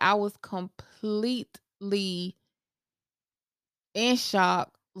out of me. I was completely in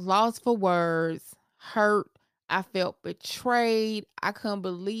shock, lost for words, hurt. I felt betrayed. I couldn't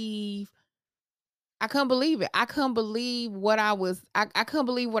believe it. I couldn't believe what I couldn't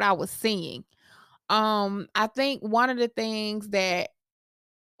believe what I was seeing. I think one of the things that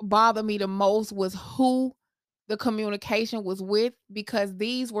bothered me the most was who the communication was with, because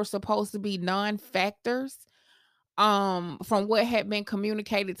these were supposed to be non-factors from what had been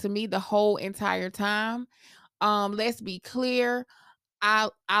communicated to me the whole entire time. Let's be clear, I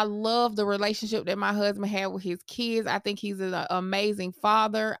love the relationship that my husband had with his kids. I think he's an amazing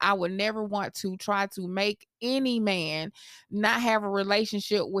father. I would never want to try to make any man not have a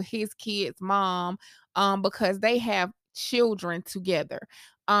relationship with his kid's mom because they have children together.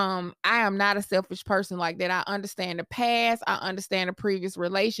 I am not a selfish person like that. I understand the past, I understand the previous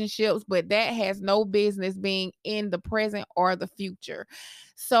relationships, but that has no business being in the present or the future.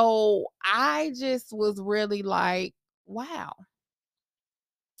 So I just was really like, wow.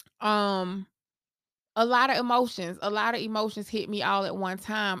 Um, a lot of emotions hit me all at one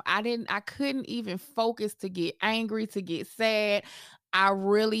time. I couldn't even focus to get angry, to get sad. I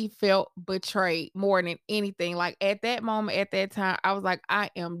really felt betrayed more than anything. Like at that moment, at that time, I was like, I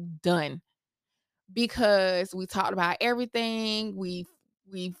am done, because we talked about everything. We've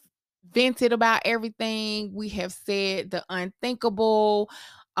vented about everything. We have said the unthinkable.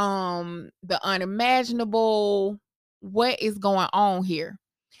 the unimaginable. What is going on here?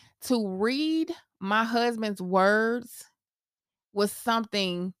 To read my husband's words was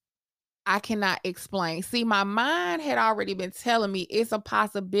something I cannot explain. See, my mind had already been telling me it's a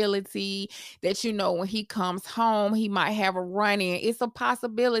possibility that, when he comes home, he might have a run in. It's a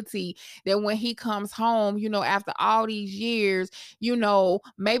possibility that when he comes home, after all these years,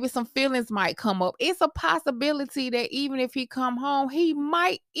 maybe some feelings might come up. It's a possibility that even if he come home, he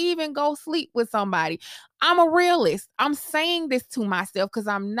might even go sleep with somebody. I'm a realist. I'm saying this to myself because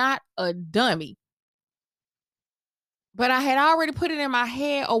I'm not a dummy. But I had already put it in my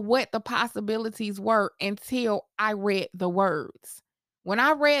head of what the possibilities were until I read the words. When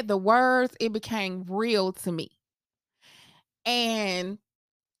I read the words, it became real to me. And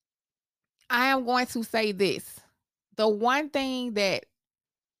I am going to say this. The one thing that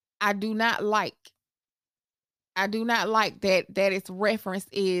I do not like, that it's referenced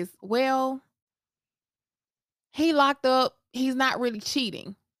is, well, he locked up. He's not really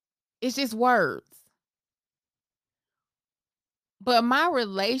cheating. It's just words. But my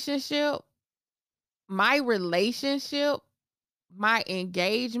relationship my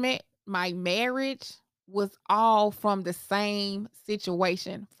engagement, my marriage was all from the same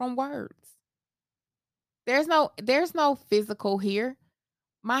situation, from words. There's no physical here.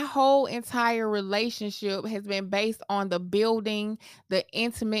 My whole entire relationship has been based on the building, the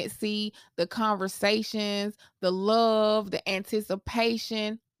intimacy, the conversations, the love, the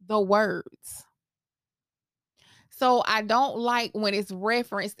anticipation, the words. So I don't like when it's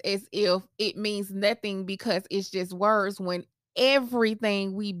referenced as if it means nothing because it's just words when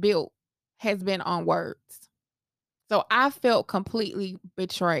everything we built has been on words. So I felt completely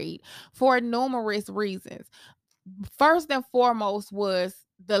betrayed for numerous reasons. First and foremost was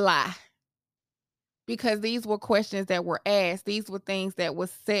the lie, because these were questions that were asked. These were things that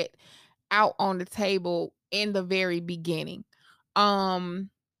was set out on the table in the very beginning. Um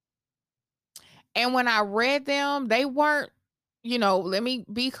and when I read them, they weren't, let me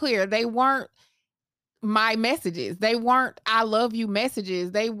be clear, they weren't my messages. They weren't I love you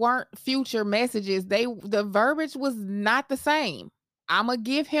messages. They weren't future messages. The verbiage was not the same. I'm gonna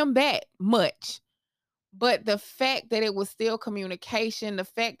give him that much. But the fact that it was still communication, the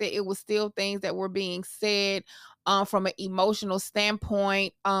fact that it was still things that were being said from an emotional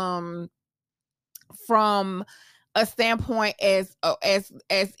standpoint, from a standpoint as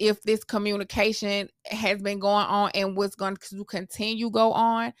if this communication has been going on and was going to continue go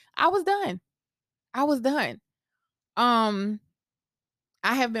on, I was done. I was done. Um,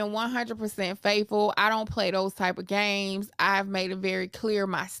 I have been 100% faithful. I don't play those type of games. I've made it very clear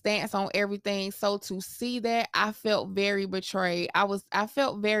my stance on everything. So to see that, I felt very betrayed. I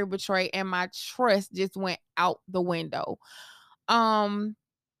felt very betrayed and my trust just went out the window. Um,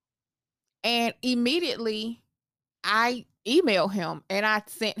 and immediately I emailed him and I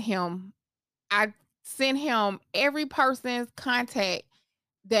sent him every person's contact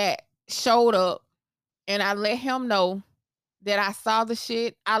that showed up, and I let him know that I saw the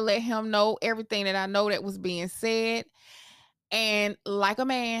shit. I let him know everything that I know that was being said. And like a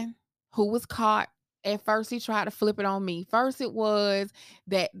man who was caught, at first he tried to flip it on me. First it was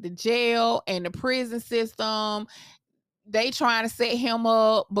that the jail and the prison system, they trying to set him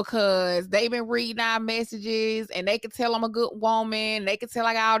up because they've been reading our messages and they can tell I'm a good woman. They can tell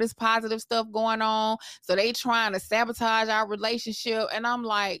I got all this positive stuff going on. So they trying to sabotage our relationship. And I'm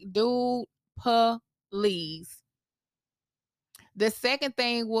like, dude, please. The second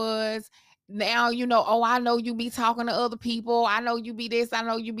thing was, now, oh, I know you be talking to other people. I know you be this. I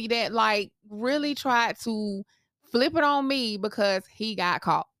know you be that. Like, really tried to flip it on me because he got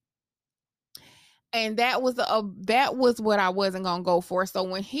caught. And that was what I wasn't gonna go for. So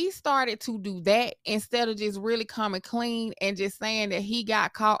when he started to do that, instead of just really coming clean and just saying that he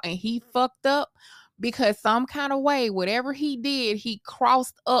got caught and he fucked up because some kind of way, whatever he did, he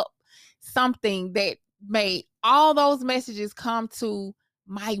crossed up something that made all those messages come to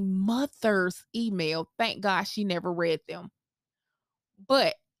my mother's email. Thank God she never read them.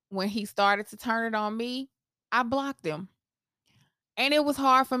 But when he started to turn it on me, I blocked him. And it was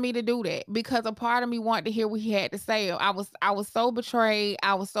hard for me to do that because a part of me wanted to hear what he had to say. I was so betrayed.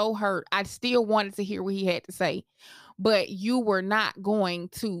 I was so hurt. I still wanted to hear what he had to say. But you were not going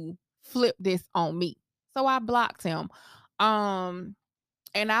to flip this on me. So I blocked him. Um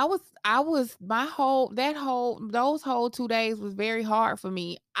and I was my whole that whole those whole 2 days was very hard for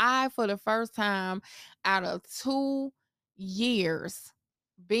me. I, for the first time out of 2 years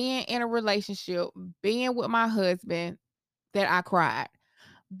being in a relationship, being with my husband, that I cried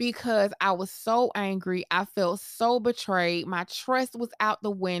because I was so angry. I felt so betrayed. My trust was out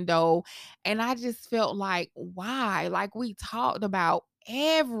the window. And I just felt like, why? Like, we talked about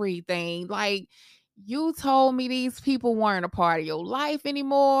everything. Like, you told me these people weren't a part of your life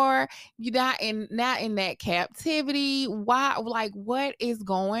anymore. You're not in that captivity. Why? Like, what is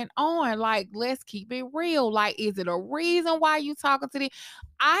going on? Like, let's keep it real. Like, is it a reason why you talking to the?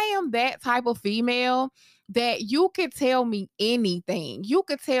 I am that type of female that you could tell me anything. You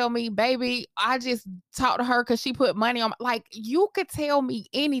could tell me, baby, I just talked to her because she put money on. Like, you could tell me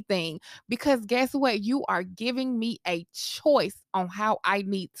anything because guess what? You are giving me a choice on how I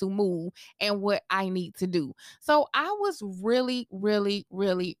need to move and what I need to do. So I was really, really,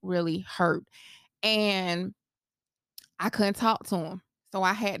 really, really hurt. And I couldn't talk to him. So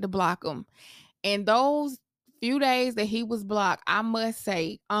I had to block him. And those few days that he was blocked, I must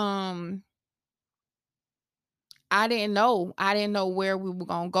say, I didn't know. I didn't know where we were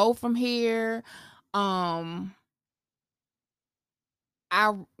gonna go from here. Um,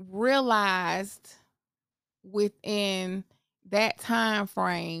 I realized within that time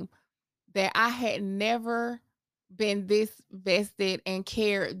frame that I had never been this vested and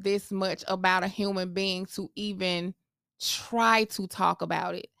cared this much about a human being to even try to talk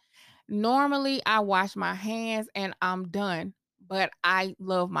about it. Normally, I wash my hands and I'm done, but I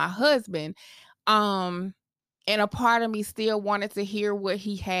love my husband. Um, and a part of me still wanted to hear what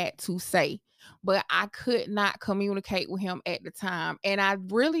he had to say, but I could not communicate with him at the time. And I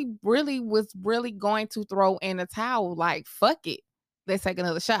really, really was really going to throw in a towel like, fuck it. Let's take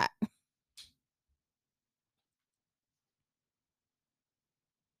another shot.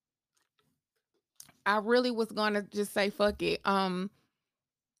 I really was going to just say, fuck it.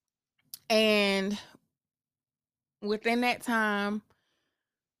 And within that time,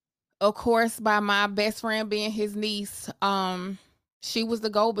 of course, by my best friend being his niece, she was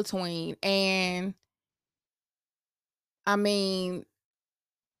the go between. And I mean,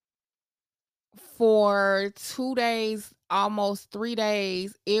 for 2 days, almost 3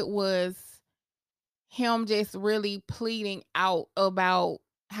 days, it was him just really pleading out about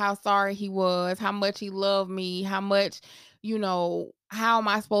how sorry he was, how much he loved me, how much, how am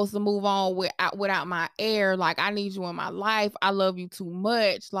I supposed to move on without my heir? Like, I need you in my life. I love you too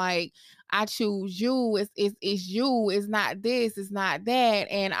much. Like, I choose you. It's you. It's not this. It's not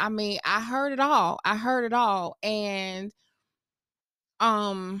that. And I mean, I heard it all. I heard it all. And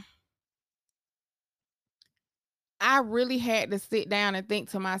um I really had to sit down and think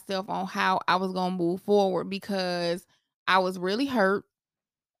to myself on how I was going to move forward because I was really hurt.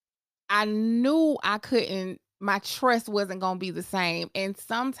 I knew I couldn't my trust wasn't going to be the same, and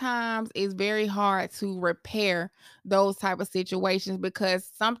sometimes it's very hard to repair those type of situations because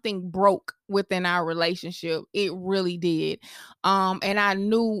something broke within our relationship. It really did. And I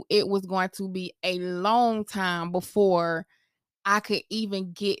knew it was going to be a long time before I could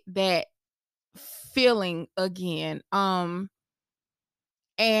even get that feeling again. And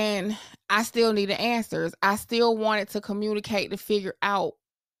I still needed answers. I still wanted to communicate to figure out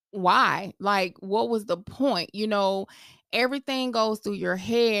why. Like, what was the point? Everything goes through your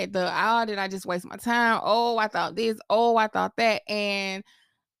head. Oh, did I just waste my time? Oh, I thought this. Oh, I thought that. And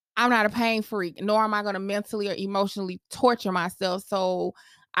I'm not a pain freak, nor am I going to mentally or emotionally torture myself. So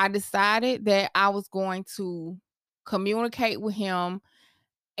I decided that I was going to communicate with him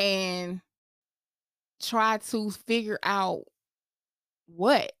and try to figure out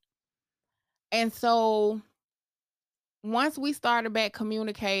what. And so once we started back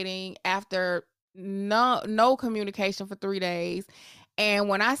communicating after no communication for 3 days, and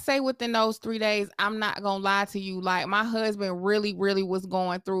when I say within those 3 days, I'm not gonna lie to you, like my husband really, really was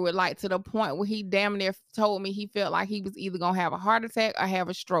going through it, like to the point where he damn near told me he felt like he was either gonna have a heart attack or have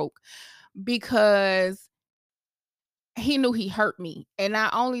a stroke because he knew he hurt me. And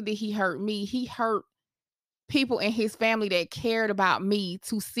not only did he hurt me, he hurt people in his family that cared about me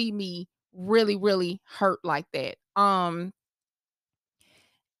to see me really, really hurt like that. And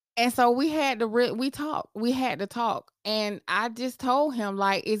so we talked. We had to talk. And I just told him,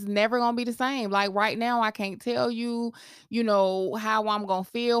 like, it's never gonna be the same. Like right now, I can't tell you, how I'm gonna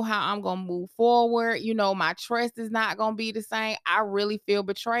feel, how I'm gonna move forward. My trust is not gonna be the same. I really feel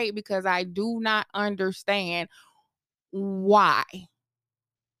betrayed because I do not understand why.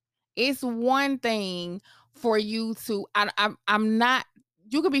 It's one thing for you to I'm not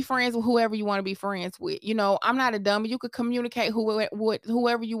you could be friends with whoever you want to be friends with. I'm not a dummy. You could communicate with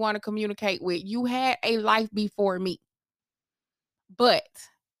whoever you want to communicate with. You had a life before me. But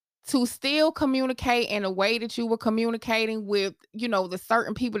to still communicate in a way that you were communicating with, the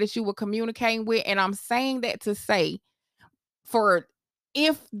certain people that you were communicating with, and I'm saying that to say for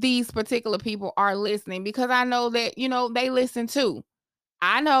if these particular people are listening, because I know that, they listen too.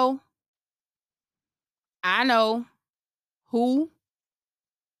 I know, I know who,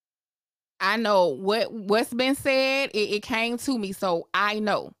 I know what's been said. It came to me, so I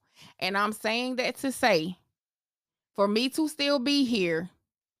know. And I'm saying that to say, for me to still be here,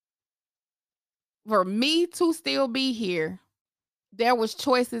 for me to still be here, there was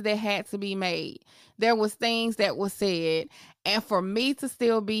choices that had to be made. There was things that was said. And for me to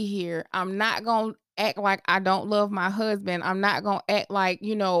still be here, I'm not going to act like I don't love my husband. I'm not going to act like,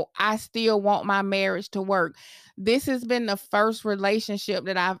 I still want my marriage to work. This has been the first relationship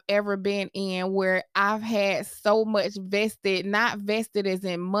that I've ever been in where I've had so much vested, not vested as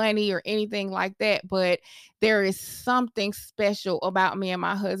in money or anything like that, but there is something special about me and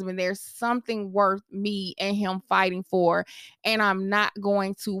my husband. There's something worth me and him fighting for, and I'm not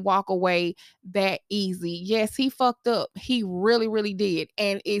going to walk away that easy. Yes, he fucked up. He really, really did.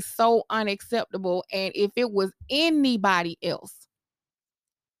 And it's so unacceptable. And if it was anybody else,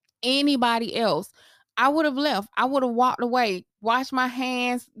 I would have left. I would have walked away, washed my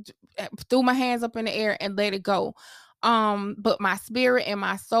hands, threw my hands up in the air and let it go. But my spirit and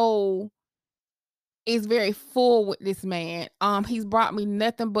my soul is very full with this man. He's brought me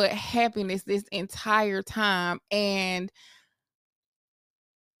nothing but happiness this entire time. And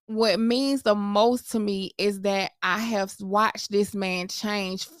what means the most to me is that I have watched this man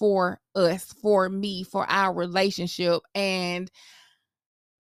change for us, for me, for our relationship. And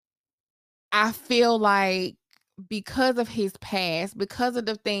I feel like because of his past, because of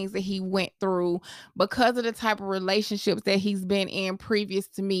the things that he went through, because of the type of relationships that he's been in previous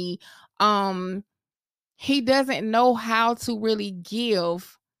to me, he doesn't know how to really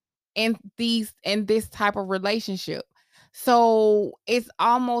give in this type of relationship. So it's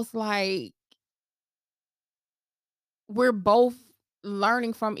almost like we're both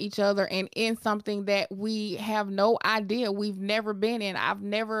learning from each other and in something that we have no idea, we've never been in. I've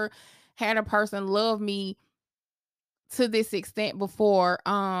never had a person love me to this extent before.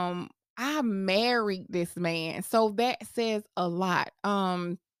 I married this man, so that says a lot.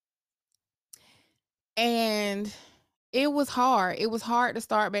 And it was hard. It was hard to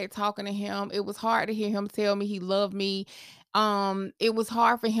start back talking to him. It was hard to hear him tell me he loved me. It was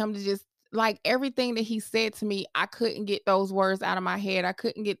hard for him to just, like, everything that he said to me, I couldn't get those words out of my head. I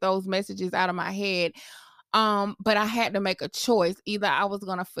couldn't get those messages out of my head. But I had to make a choice. Either I was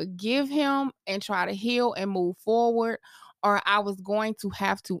going to forgive him and try to heal and move forward, or I was going to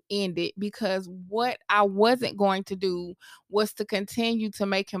have to end it, because what I wasn't going to do was to continue to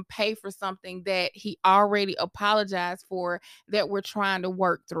make him pay for something that he already apologized for, that we're trying to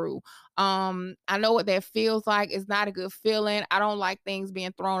work through. I know what that feels like. It's not a good feeling. I don't like things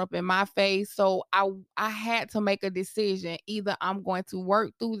being thrown up in my face. So I had to make a decision. Either I'm going to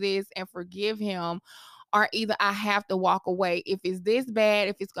work through this and forgive him, or either I have to walk away. If it's this bad,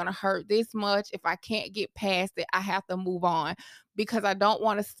 if it's going to hurt this much, if I can't get past it, I have to move on, because I don't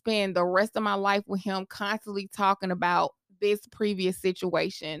want to spend the rest of my life with him constantly talking about this previous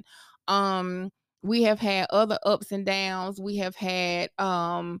situation. Um, we have had other ups and downs. We have had,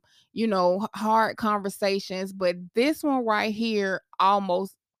 hard conversations, but this one right here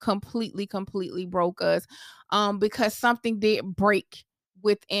almost completely broke us, because something did break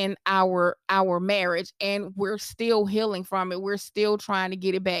within our marriage, and we're still healing from it. We're still trying to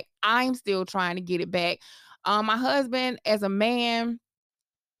get it back. I'm still trying to get it back. My husband, as a man,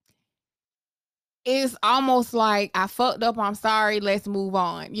 is almost like, I fucked up, I'm sorry, let's move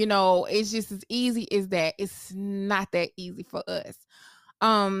on. It's just as easy as that. It's not that easy for us.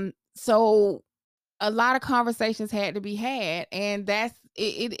 So a lot of conversations had to be had, and that's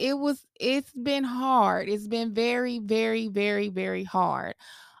it. It's been hard. It's been very, very, very, very hard.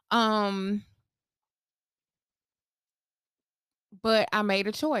 Um But I made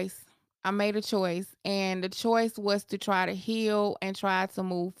a choice. I made a choice, and the choice was to try to heal and try to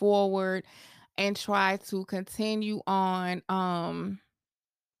move forward and try to continue on,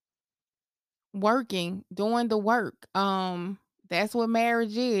 working, doing the work. That's what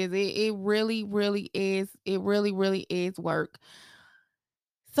marriage is. It really, really is. It really, really is work.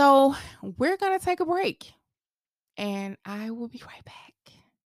 So we're gonna take a break, and I will be right back.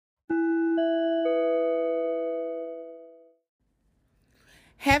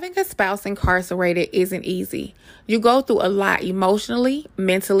 Having a spouse incarcerated isn't easy. You go through a lot emotionally,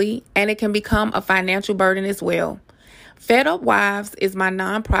 mentally, and it can become a financial burden as well. Fed Up Wives is my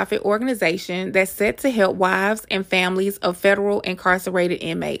nonprofit organization that's set to help wives and families of federal incarcerated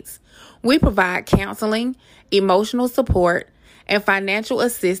inmates. We provide counseling, emotional support, and financial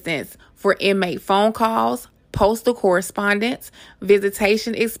assistance for inmate phone calls, postal correspondence,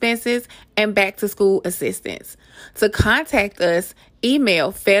 visitation expenses, and back to school assistance. To contact us,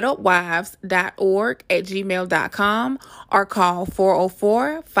 email fedupwives.org@gmail.com or call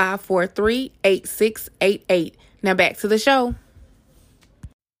 404-543-8688. Now back to the show.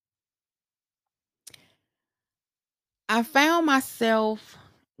 I found myself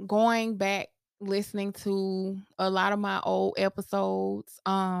going back listening to a lot of my old episodes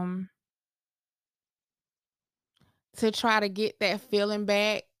to try to get that feeling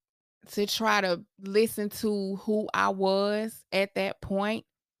back, to try to listen to who I was at that point,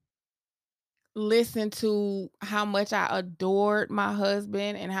 listen to how much I adored my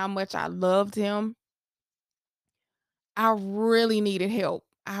husband and how much I loved him. I really needed help.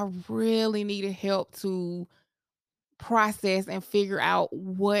 I really needed help to process and figure out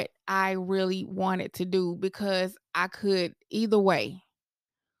what I really wanted to do because I could either way.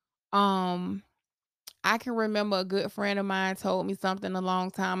 Um I can remember a good friend of mine told me something a long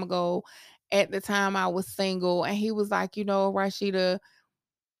time ago at the time I was single and he was like, Rashida,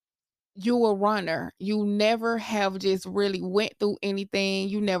 you a runner. You never have just really went through anything.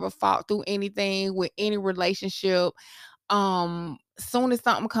 You never fought through anything with any relationship. Soon as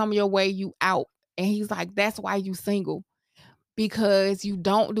something come your way, you out. And he's like, that's why you single because you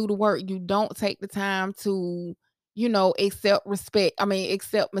don't do the work. You don't take the time to, accept respect. I mean,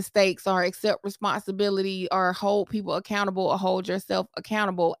 accept mistakes or accept responsibility or hold people accountable or hold yourself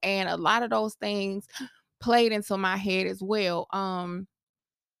accountable. And a lot of those things played into my head as well. And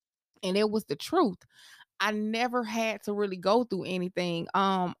it was the truth. I never had to really go through anything.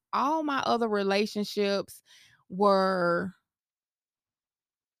 All my other relationships were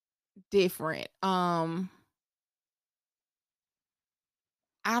different.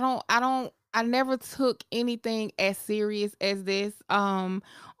 I never took anything as serious as this. On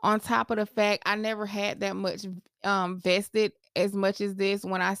top of the fact I never had that much vested as much as this.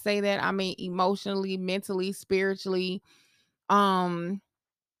 When I say that, I mean emotionally, mentally, spiritually. Um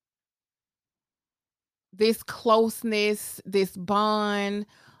this closeness, this bond,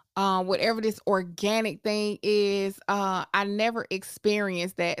 whatever this organic thing is, I never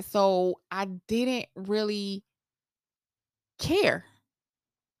experienced that. So I didn't really care.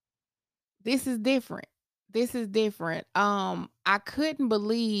 This is different. This is different. I couldn't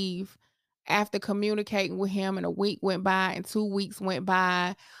believe after communicating with him and a week went by and 2 weeks went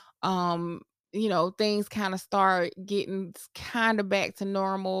by, um, things kind of start getting kind of back to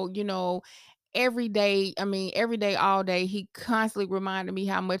normal, every day, I mean, every day, all day, he constantly reminded me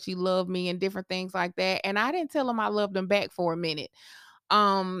how much he loved me and different things like that. And I didn't tell him I loved him back for a minute.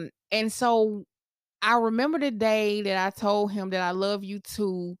 And so I remember the day that I told him that I love you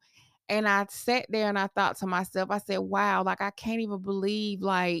too. And I sat there and I thought to myself, I said, wow, like I can't even believe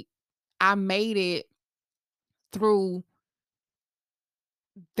like I made it through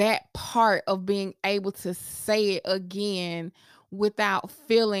that part of being able to say it again without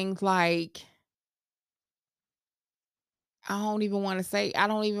feeling like I don't even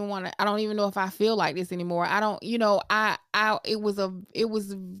know if I feel like this anymore. I don't, it was a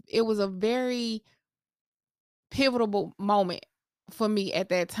very pivotal moment for me at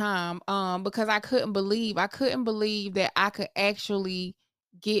that time. Because I couldn't believe that I could actually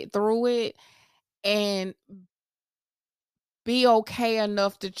get through it and be okay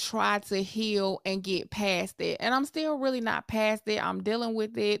enough to try to heal and get past it. And I'm still really not past it. I'm dealing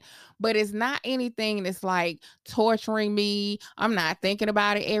with it, but it's not anything that's like torturing me. I'm not thinking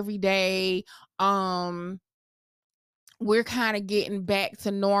about it every day. Um we're kind of getting back to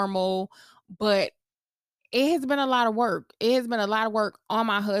normal, but it has been a lot of work. It has been a lot of work on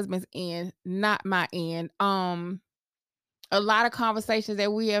my husband's end, not my end. A lot of conversations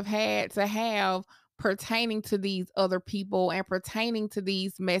that we have had to have pertaining to these other people and pertaining to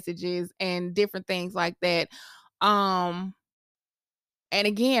these messages and different things like that. Um, and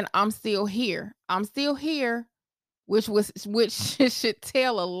again, I'm still here. I'm still here, which should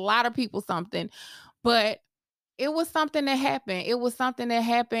tell a lot of people something. But it was something that happened. It was something that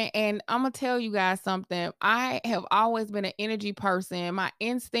happened, and Imma tell you guys something. I have always been an energy person. My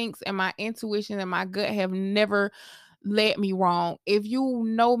instincts and my intuition and my gut have never led me wrong. If you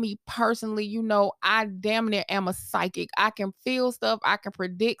know me personally, you know I damn near am a psychic. I can feel stuff, I can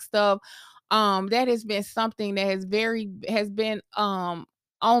predict stuff. That has been something that has been on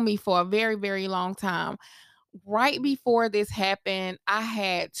me for a very, very long time. Right before this happened, I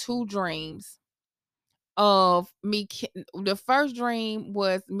had 2 dreams of the first dream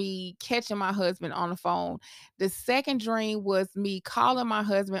was me catching my husband on the phone. The second dream was me calling my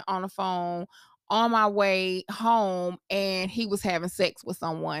husband on the phone on my way home and he was having sex with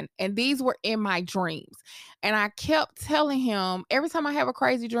someone. And these were in my dreams. And I kept telling him every time I have a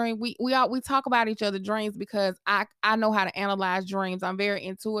crazy dream, we talk about each other dreams because I know how to analyze dreams. I'm very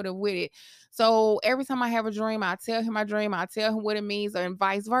intuitive with it. So every time I have a dream, I tell him my dream, I tell him what it means, and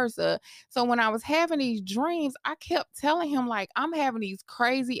vice versa. So when I was having these dreams, I kept telling him, like, I'm having these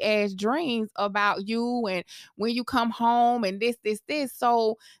crazy ass dreams about you and when you come home and this.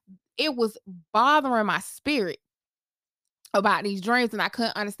 So it was bothering my spirit about these dreams, and I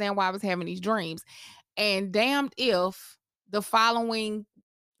couldn't understand why I was having these dreams. And damned if the following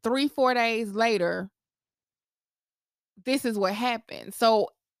 3, 4 days later, this is what happened. So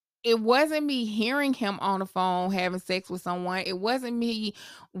it wasn't me hearing him on the phone having sex with someone. It wasn't me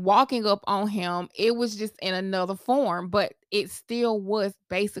walking up on him. It was just in another form, but it still was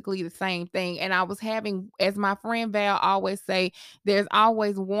basically the same thing. And I was having, as my friend Val always say, there's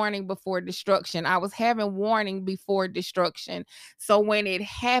always warning before destruction. I was having warning before destruction. So when it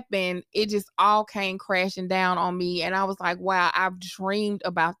happened, it just all came crashing down on me. And I was like, wow, I've dreamed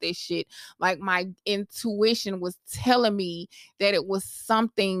about this shit. Like my intuition was telling me that it was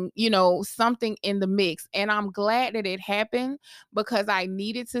something, something in the mix. And I'm glad that it happened because I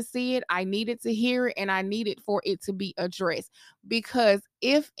needed to see it, I needed to hear it, and I needed for it to be addressed. Because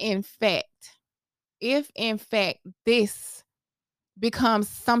if in fact this becomes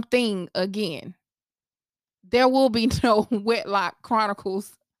something again, there will be no Wetlock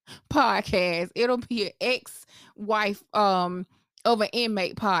Chronicles podcast. It'll be an ex-wife of an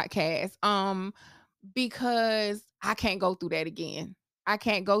inmate podcast. Because I can't go through that again. I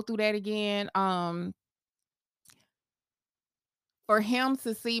can't go through that again. For him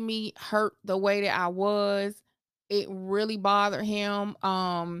to see me hurt the way that I was, it really bothered him.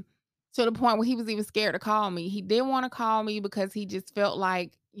 To the point where he was even scared to call me. He didn't want to call me because he just felt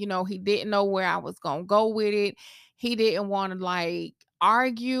like, he didn't know where I was gonna go with it. He didn't want to like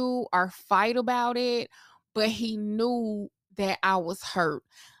argue or fight about it, but he knew that I was hurt.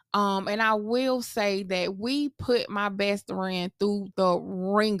 And I will say that we put my best friend through the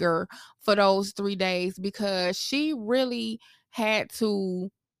ringer for those 3 days because she really had to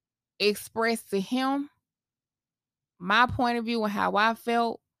express to him my point of view and how I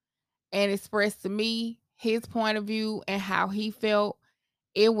felt, and express to me his point of view and how he felt.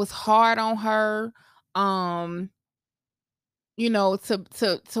 It was hard on her. Um,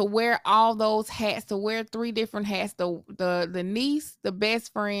 to wear all those hats, to wear three different hats, the niece, the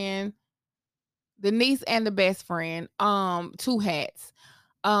niece and the best friend, two hats.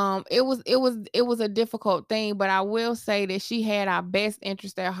 It was a difficult thing, but I will say that she had our best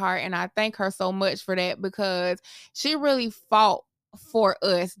interest at heart, and I thank her so much for that because she really fought for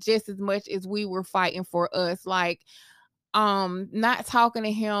us just as much as we were fighting for us. Like, not talking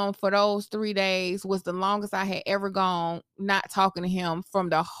to him for those 3 days was the longest I had ever gone not talking to him from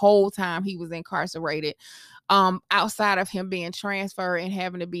the whole time he was incarcerated, outside of him being transferred and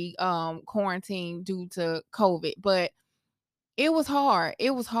having to be quarantined due to COVID. But it was hard.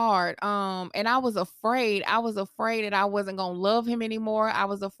 It was hard. And I was afraid. I was afraid that I wasn't gonna love him anymore. I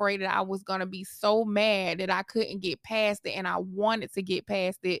was afraid that I was gonna be so mad that I couldn't get past it. And I wanted to get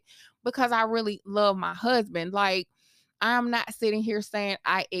past it because I really love my husband. Like, I'm not sitting here saying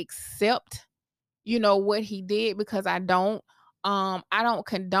I accept what he did, because I don't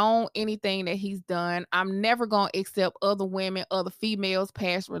condone anything that he's done. I'm never going to accept other women, other females,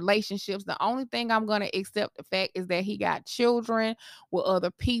 past relationships. The only thing I'm going to accept the fact is that he got children with other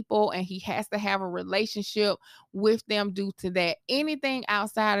people and he has to have a relationship with them due to that. Anything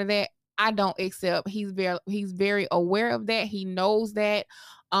outside of that, I don't accept. He's very aware of that. He knows that.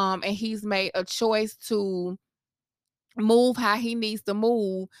 And he's made a choice to move how he needs to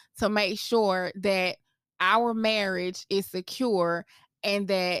move to make sure that our marriage is secure and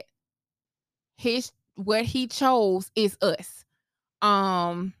that his what he chose is us.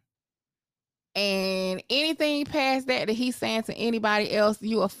 Um and anything past that he's saying to anybody else,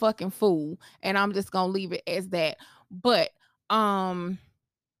 you a fucking fool. And I'm just gonna leave it as that. But um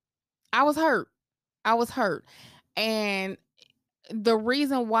I was hurt. I was hurt. And the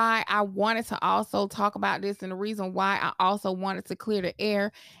reason why I wanted to also talk about this, and the reason why I also wanted to clear the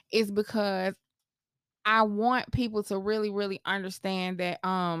air, is because I want people to really, really understand that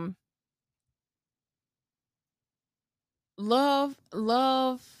love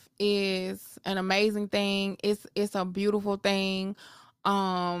is an amazing thing. It's a beautiful thing.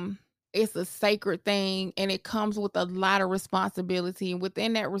 Um it's a sacred thing, and it comes with a lot of responsibility. And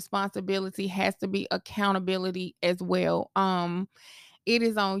within that responsibility has to be accountability as well. It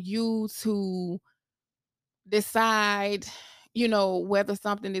is on you to decide, whether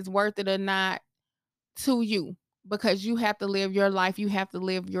something is worth it or not. to you, because you have to live your life, you have to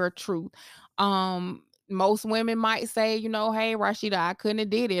live your truth. Most women might say, "Hey, Rashida, I couldn't have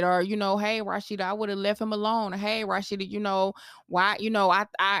did it," or, "Hey, Rashida, I would have left him alone," or, "Hey, Rashida, why,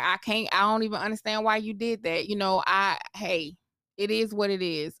 I can't, I don't even understand why you did that." Hey, it is what it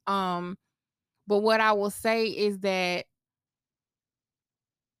is. But what I will say is that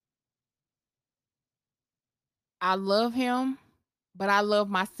I love him, but I love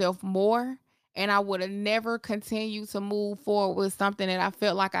myself more. And I would have never continued to move forward with something that I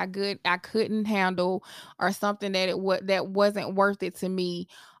felt like I couldn't handle, or something that that wasn't worth it to me.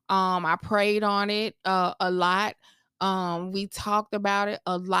 I prayed on it a lot. We talked about it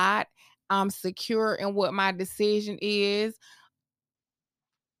a lot. I'm secure in what my decision is.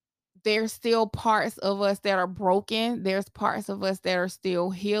 There's still parts of us that are broken. There's parts of us that are still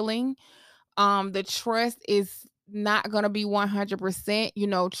healing. The trust is not going to be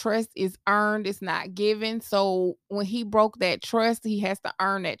 100%. Trust is earned, it's not given. So when he broke that trust, he has to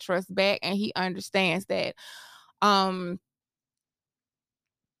earn that trust back, and he understands that. um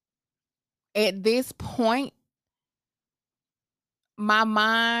at this point, my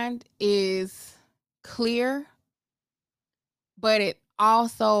mind is clear, but it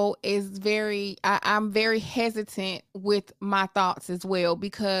also is I'm very hesitant with my thoughts as well,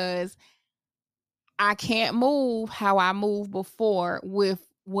 because I can't move how I moved before with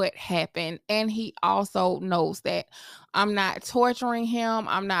what happened. And he also knows that. I'm not torturing him,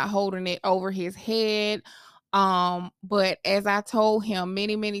 I'm not holding it over his head. But as I told him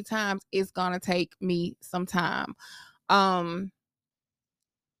many, many times, it's gonna take me some time. Um,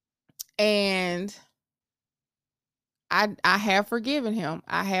 and I have forgiven him.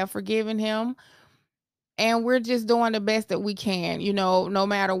 I have forgiven him, and we're just doing the best that we can, no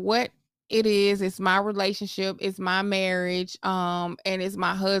matter what it is. It's my relationship, it's my marriage, and it's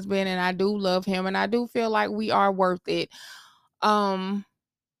my husband, and I do love him, and I do feel like we are worth it. um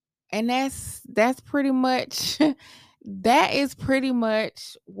and that's pretty much that is pretty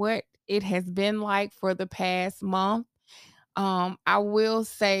much what it has been like for the past month. I will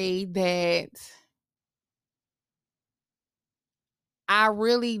say that i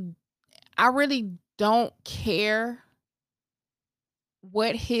really I really don't care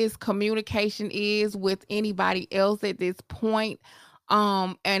what his communication is with anybody else at this point.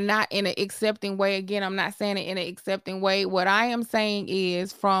 And not in an accepting way. Again, I'm not saying it in an accepting way. What I am saying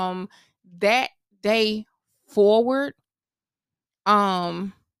is, from that day forward,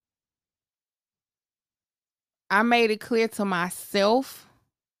 um I made it clear to myself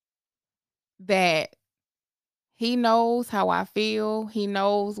that he knows how I feel. He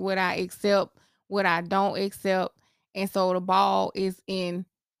knows what I accept, what I don't accept. And so the ball is in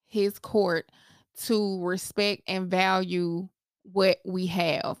his court to respect and value what we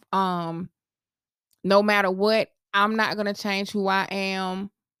have. No matter what, I'm not going to change who I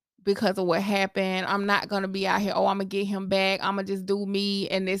am because of what happened. I'm not going to be out here, "Oh, I'm going to get him back, I'm going to just do me,"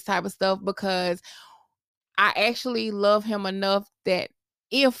 and this type of stuff, because I actually love him enough that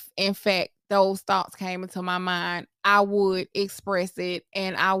if in fact those thoughts came into my mind, I would express it,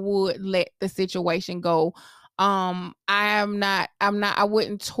 and I would let the situation go. I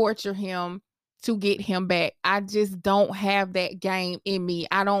wouldn't torture him to get him back. I just don't have that game in me.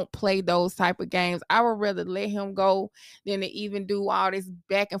 I don't play those type of games. I would rather let him go than to even do all this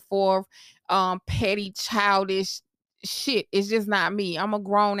back and forth, petty, childish shit. It's just not me. I'm a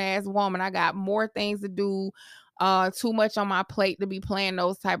grown ass woman. I got more things to do, too much on my plate to be playing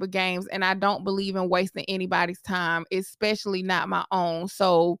those type of games, and I don't believe in wasting anybody's time, especially not my own.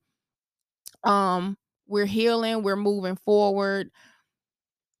 So we're healing, we're moving forward.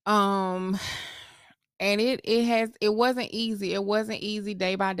 um and it wasn't easy. It wasn't easy.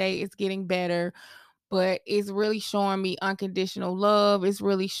 Day by day it's getting better, but it's really showing me unconditional love. It's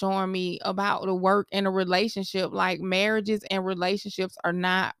really showing me about the work in a relationship. Like, marriages and relationships are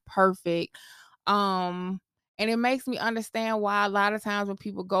not perfect. Um, and it makes me understand why a lot of times when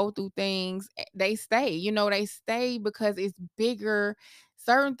people go through things, they stay. They stay because it's bigger.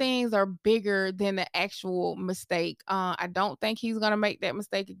 Certain things are bigger than the actual mistake. I don't think he's gonna make that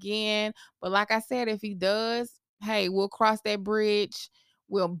mistake again. But like I said, if he does, hey, we'll cross that bridge.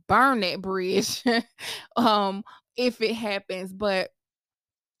 We'll burn that bridge, um, if it happens. But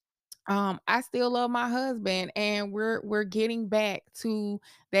I still love my husband, and we're getting back to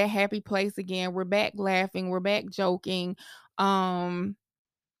that happy place again. We're back laughing, we're back joking. Um,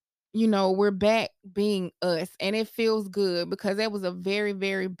 we're back being us, and it feels good, because it was a very,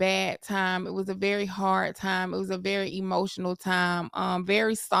 very bad time. It was a very hard time. It was a very emotional time,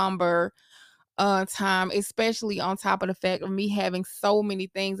 very somber. time, especially on top of the fact of me having so many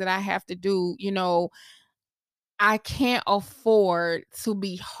things that I have to do. I can't afford to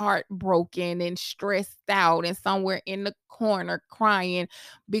be heartbroken and stressed out and somewhere in the corner crying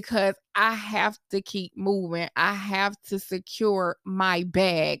because I have to keep moving. I have to secure my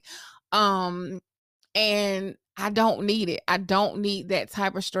bag. Um and I don't need it. I don't need that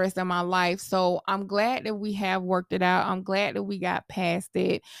type of stress in my life. So I'm glad that we have worked it out. I'm glad that we got past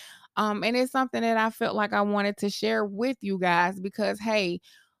it. And it's something that I felt like I wanted to share with you guys because hey,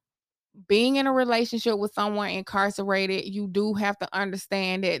 being in a relationship with someone incarcerated, you do have to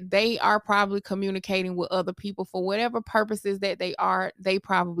understand that they are probably communicating with other people for whatever purposes that they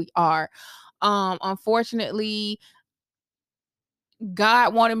probably are. Unfortunately,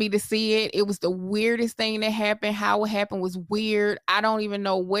 God wanted me to see it. It was the weirdest thing that happened. How it happened was weird. I don't even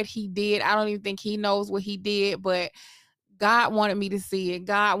know what he did. I don't even think he knows what he did, but God wanted me to see it.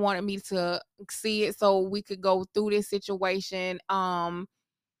 God wanted me to see it so we could go through this situation.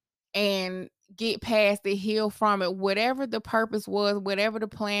 And get past it, heal from it. Whatever the purpose was, whatever the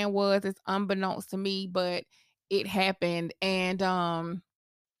plan was, it's unbeknownst to me, but it happened. And I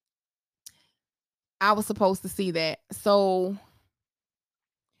was supposed to see that. So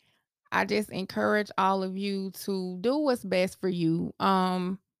I just encourage all of you to do what's best for you.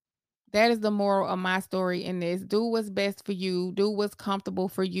 That is the moral of my story in this. Do what's best for you. Do what's comfortable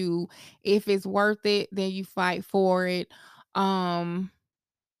for you. If it's worth it, then you fight for it. Um,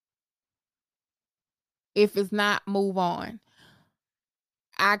 if it's not, move on.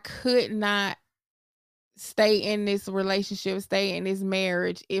 I could not stay in this relationship, stay in this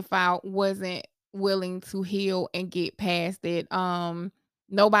marriage if I wasn't willing to heal and get past it.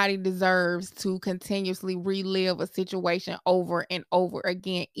 Nobody deserves to continuously relive a situation over and over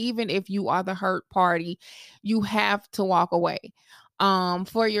again. Even if you are the hurt party, you have to walk away.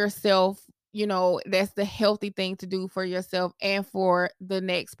 For yourself, that's the healthy thing to do for yourself and for the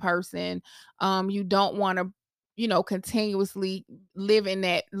next person. You don't want to, continuously live in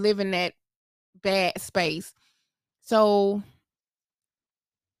that bad space. So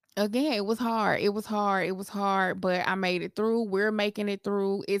again, it was hard. It was hard. It was hard, but I made it through. We're making it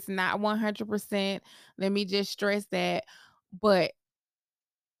through. It's not 100%. Let me just stress that, but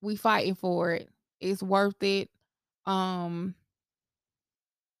we fighting for it. It's worth it. Um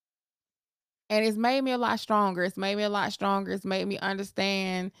And it's made me a lot stronger. It's made me a lot stronger. It's made me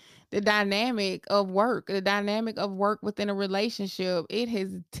understand the dynamic of work, the dynamic of work within a relationship. It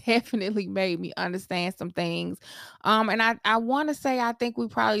has definitely made me understand some things. And I want to say I think we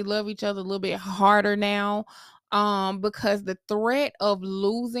probably love each other a little bit harder now. Because the threat of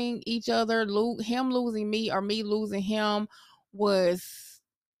losing each other, him losing me or me losing him was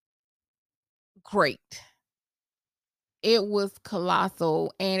great. It was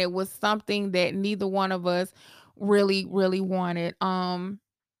colossal, and it was something that neither one of us really wanted.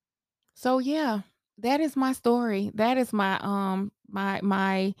 So yeah, that is my story. That is my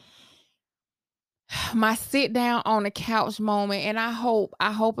sit down on the couch moment, and I hope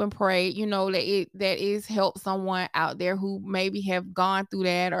and pray, that is help someone out there who maybe have gone through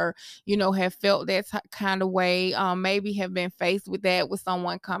that, or have felt that kind of way, maybe have been faced with that with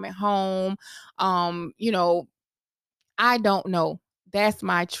someone coming home. I don't know. That's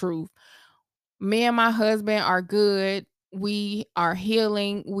my truth. Me and my husband are good. We are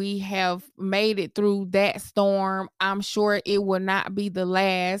healing. We have made it through that storm. I'm sure it will not be the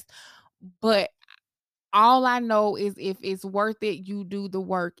last, but all I know is if it's worth it, you do the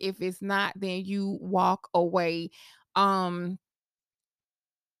work. If it's not, then you walk away. Um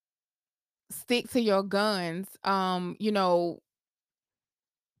Stick to your guns.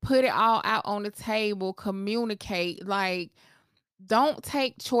 Put it all out on the table, communicate. Like, don't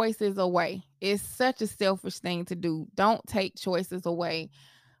take choices away. It's such a selfish thing to do. Don't take choices away.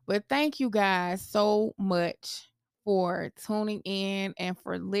 But thank you guys so much for tuning in and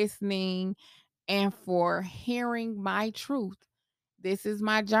for listening and for hearing my truth. This is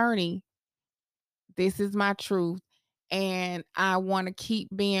my journey. This is my truth. And I want to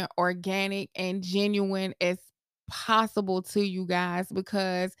keep being organic and genuine as possible to you guys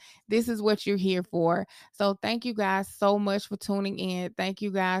because this is what you're here for. So thank you guys so much for tuning in. Thank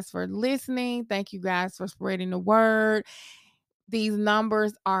you guys for listening. Thank you guys for spreading the word. These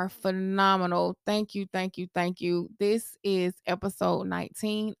numbers are phenomenal. Thank you, thank you, thank you. This is episode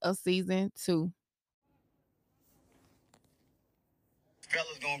 19 of season 2.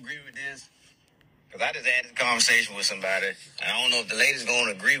 Fellas gonna agree with this? Because I just had this conversation with somebody. I don't know if the ladies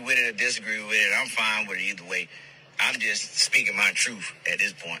gonna agree with it or disagree with it. I'm fine with it either way. I'm just speaking my truth at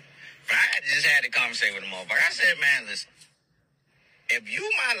this point. But I just had a conversation with a motherfucker. I said, man, listen, if you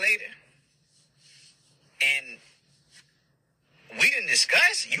my lady And we didn't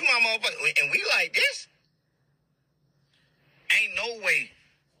discuss, you my motherfucker, and we like this. Ain't no way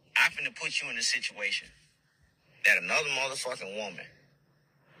I finna put you in a situation that another motherfucking woman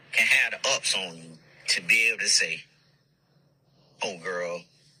can have the ups on you to be able to say, oh girl,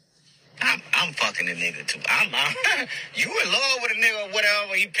 I'm fucking a nigga too. I'm you in love with a nigga or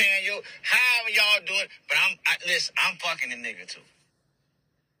whatever, he paying you, however y'all do it, but listen, I'm fucking a nigga too.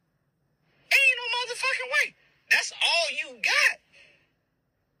 Ain't no motherfucking way. That's all you got.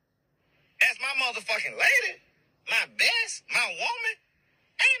 That's my motherfucking lady, my best, my woman.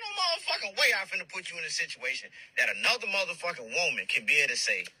 Ain't no motherfucking way I'm finna put you in a situation that another motherfucking woman can be able to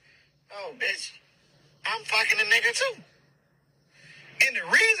say, oh, bitch, I'm fucking a nigga too. And the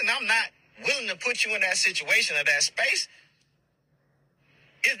reason I'm not willing to put you in that situation or that space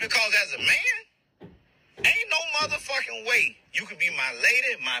is because as a man, ain't no motherfucking way you could be my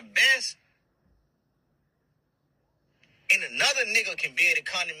lady, my best, and another nigga can be able to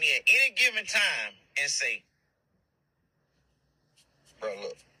come to me at any given time and say, bro,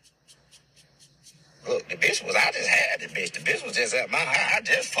 look, the bitch was, I just had the bitch. The bitch was just at my house. I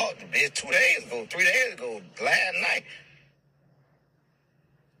just fucked the bitch 2 days ago, 3 days ago, last night.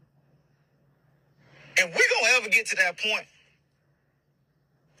 If we gonna ever get to that point,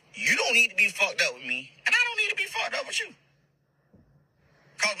 you don't need to be fucked up with me, and I don't need to be fucked up with you.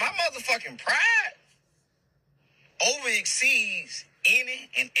 Cause my motherfucking pride over exceeds any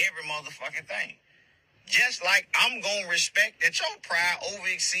and every motherfucking thing. Just like I'm gonna respect that your pride over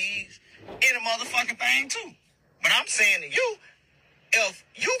exceeds any motherfucking thing too. But I'm saying to you, if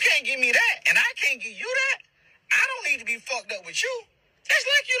you can't give me that and I can't give you that, I don't need to be fucked up with you. Just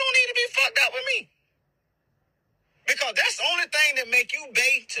like you don't need to be fucked up with me. Because that's the only thing that make you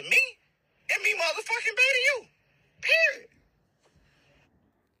bae to me and me motherfucking bae to you. Period.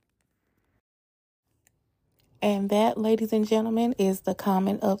 And that, ladies and gentlemen, is the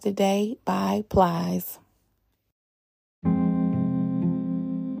comment of the day by Plies.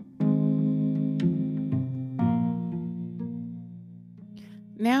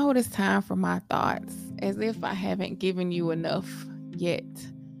 Now it is time for my thoughts, as if I haven't given you enough yet.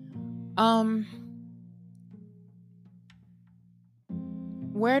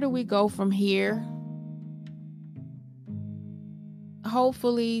 Where do we go from here?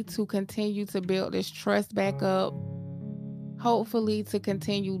 Hopefully to continue to build this trust back up. Hopefully to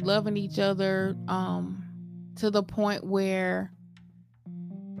continue loving each other to the point where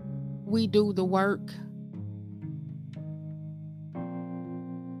we do the work.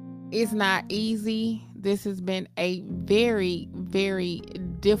 It's not easy. This has been a very, very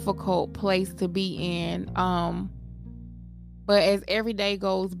difficult place to be in. But as every day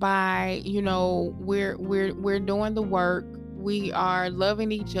goes by, you know, we're doing the work. We are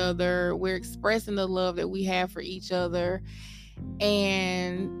loving each other. We're expressing the love that we have for each other.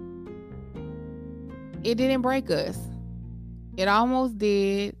 And it didn't break us. It almost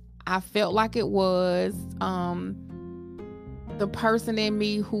did. I felt like it was. The person in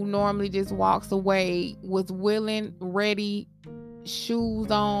me who normally just walks away was willing, ready,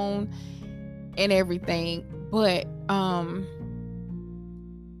 shoes on, and everything. But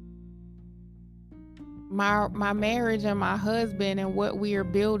my marriage and my husband and what we are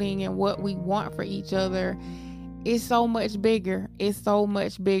building and what we want for each other is so much bigger. It's so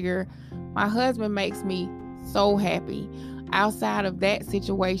much bigger. My husband makes me so happy. Outside of that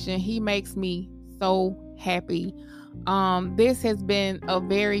situation, he makes me so happy. This has been a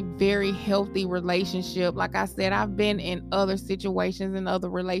very, very healthy relationship. Like I said, I've been in other situations and other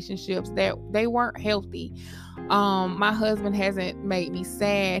relationships that they weren't healthy. My husband hasn't made me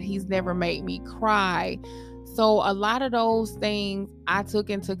sad. He's never made me cry. So a lot of those things I took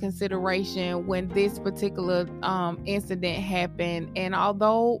into consideration when this particular incident happened. And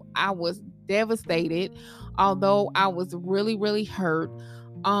although I was devastated, although I was really, really hurt,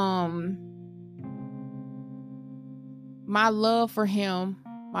 my love for him,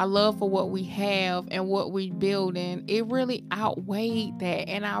 my love for what we have and what we're building, it really outweighed that.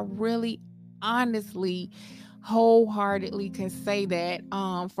 And I really honestly, wholeheartedly can say that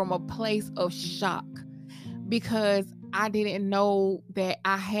from a place of shock, because I didn't know that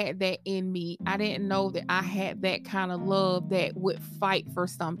I had that in me. I didn't know that I had that kind of love that would fight for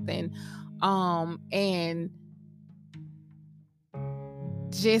something and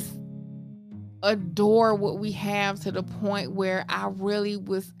just adore what we have to the point where I really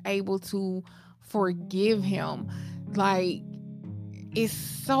was able to forgive him. Like, it's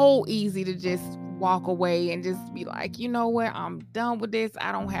so easy to just walk away and just be like, you know what, I'm done with this.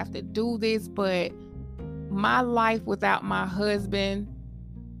 I don't have to do this. But my life without my husband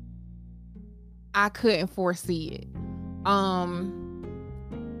I couldn't foresee it.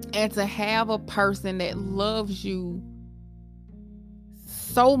 And to have a person that loves you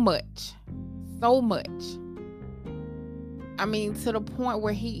so much, so much. I mean, to the point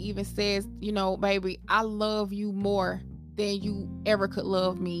where he even says, baby, I love you more than you ever could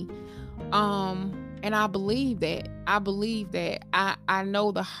love me. And I believe that. I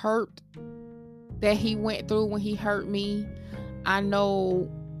know the hurt that he went through when he hurt me. I know,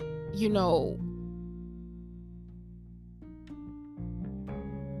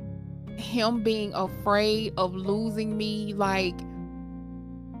 him being afraid of losing me. Like,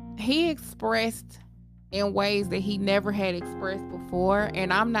 he expressed in ways that he never had expressed before.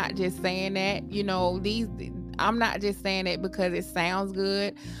 And I'm not just saying that, I'm not just saying that because it sounds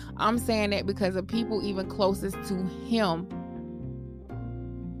good. I'm saying that because the people even closest to him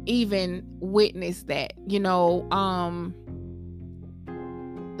even witnessed that,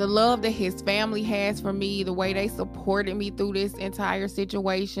 the love that his family has for me, the way they supported me through this entire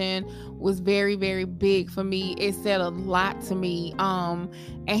situation was very, very big for me. It said a lot to me. And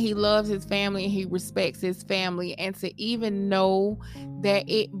he loves his family and he respects his family. And to even know that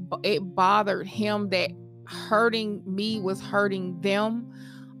it bothered him that hurting me was hurting them.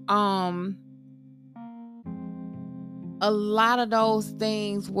 A lot of those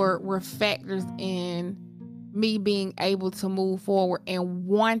things were factors in me being able to move forward and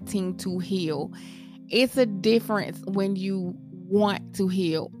wanting to heal. It's a difference when you want to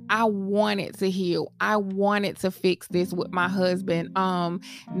heal. I wanted to heal. I wanted to fix this with my husband. Not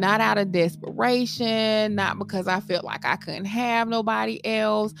out of desperation, not because I felt like I couldn't have nobody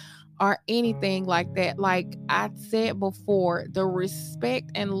else or anything like that. Like I said before, the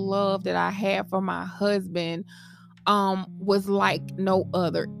respect and love that I have for my husband was like no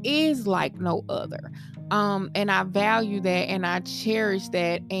other, is like no other. And I value that and I cherish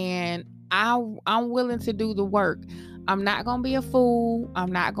that, and I'm willing to do the work. I'm not gonna be a fool.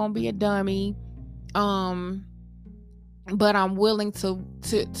 I'm not gonna be a dummy. But I'm willing to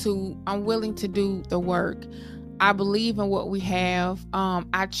do the work. I believe in what we have.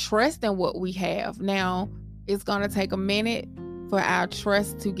 I trust in what we have. Now, it's gonna take a minute for our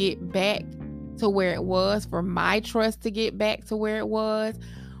trust to get back to where it was, for my trust to get back to where it was.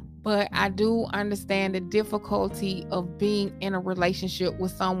 But I do understand the difficulty of being in a relationship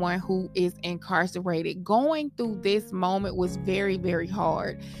with someone who is incarcerated. Going through this moment was very, very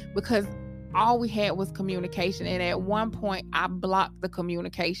hard because all we had was communication. And at one point, I blocked the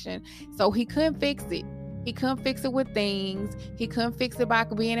communication. So he couldn't fix it. He couldn't fix it with things. He couldn't fix it by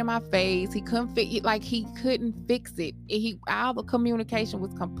being in my face. He couldn't fix it. Like, he couldn't fix it. All the communication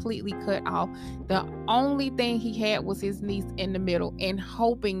was completely cut off. The only thing he had was his niece in the middle, and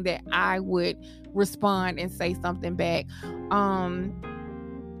hoping that I would respond and say something back. And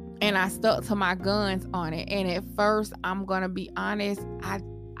I stuck to my guns on it. And at first, I'm gonna be honest,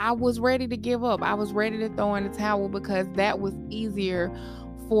 I was ready to give up. I was ready to throw in the towel because that was easier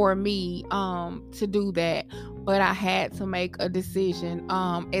for me to do that. But I had to make a decision.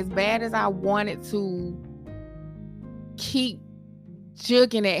 As bad as I wanted to keep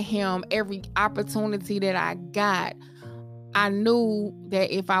jugging at him every opportunity that I got, I knew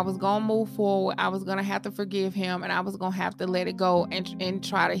that if I was going to move forward, I was going to have to forgive him, and I was going to have to let it go and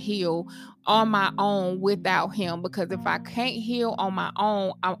try to heal on my own without him. Because if I can't heal on my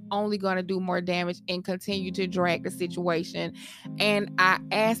own, I'm only going to do more damage and continue to drag the situation. And I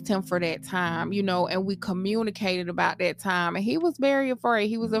asked him for that time, and we communicated about that time. And he was very afraid.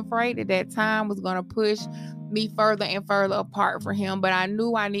 He was afraid that time was going to push me further and further apart from him. But I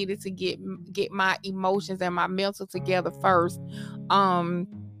knew I needed to get my emotions and my mental together first,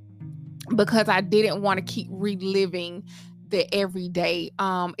 because I didn't want to keep reliving the everyday.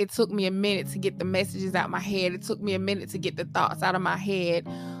 It took me a minute to get the messages out my head. It took me a minute to get the thoughts out of my head,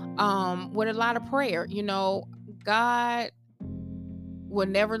 with a lot of prayer. God will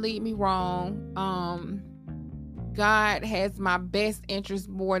never lead me wrong. God has my best interest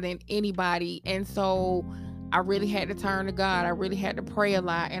more than anybody. And so I really had to turn to God. I really had to pray a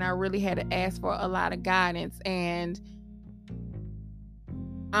lot, and I really had to ask for a lot of guidance. And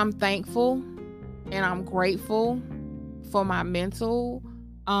I'm thankful and I'm grateful for my mental.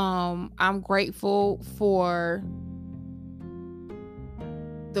 I'm grateful for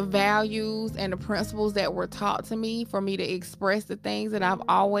the values and the principles that were taught to me, for me to express the things that I've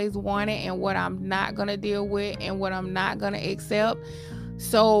always wanted and what I'm not going to deal with and what I'm not going to accept.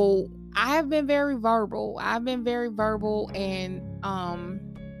 So I have been very verbal. And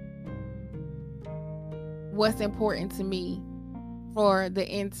what's important to me for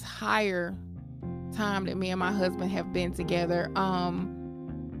the entire time that me and my husband have been together.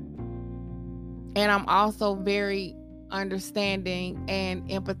 And I'm also very understanding and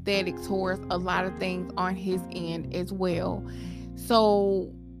empathetic towards a lot of things on his end as well.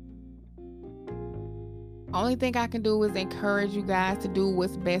 So only thing I can do is encourage you guys to do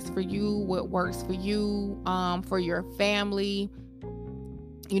what's best for you, what works for your family.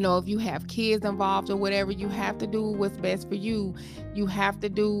 You know, if you have kids involved or whatever, you have to do what's best for you. You have to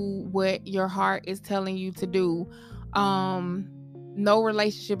do what your heart is telling you to do. Um, no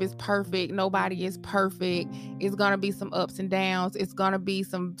relationship is perfect. Nobody is perfect. It's gonna be some ups and downs. It's gonna be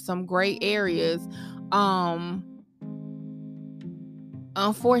some gray areas. Um,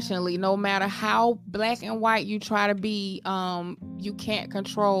 Unfortunately, no matter how black and white you try to be, you can't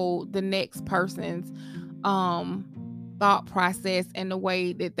control the next person's um thought process and the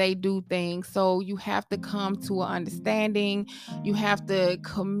way that they do things. So you have to come to an understanding. You have to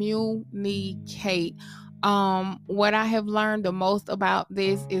communicate. What I have learned the most about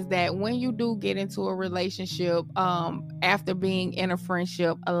this is that when you do get into a relationship, after being in a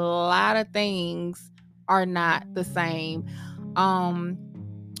friendship, a lot of things are not the same. um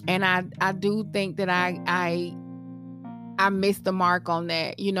and I do think that I missed the mark on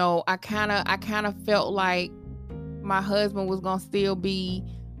that. You know, I kind of felt like my husband was going to still be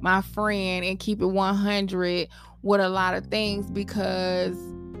my friend and keep it 100 with a lot of things, because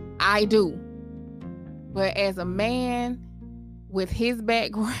I do. But as a man with his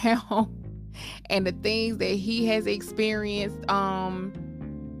background and the things that he has experienced,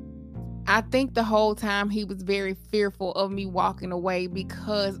 I think the whole time he was very fearful of me walking away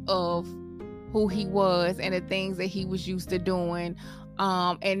because of who he was and the things that he was used to doing.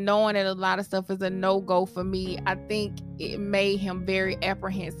 And knowing that a lot of stuff is a no-go for me, I think it made him very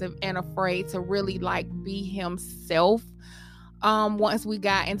apprehensive and afraid to really like be himself once we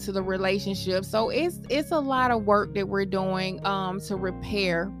got into the relationship. So it's a lot of work that we're doing to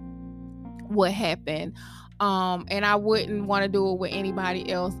repair what happened. And I wouldn't want to do it with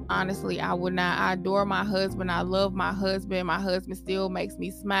anybody else. Honestly, I would not. I adore my husband. I love my husband. My husband still makes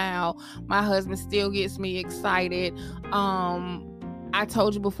me smile. My husband still gets me excited. I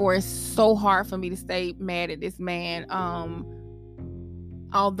told you before, it's so hard for me to stay mad at this man.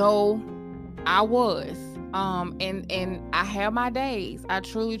 Although I was. And I have my days. I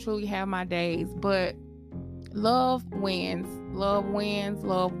truly have my days. But love wins. Love wins.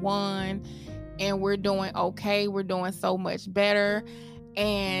 Love won. And we're doing okay. We're doing so much better.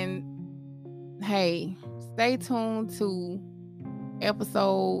 And hey, stay tuned to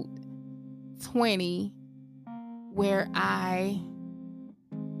episode 20, where I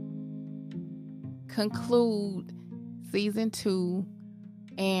conclude season 2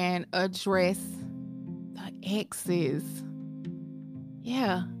 and address the exes.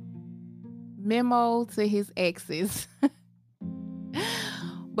 Yeah. Memo to his exes.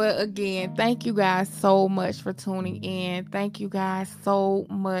 But again, thank you guys so much for tuning in. Thank you guys so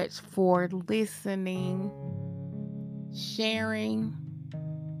much for listening, sharing,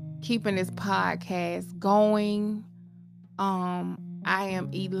 keeping this podcast going. I am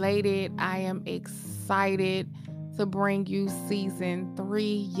elated. I am excited to bring you season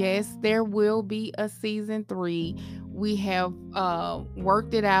 3. Yes, there will be a season 3. We have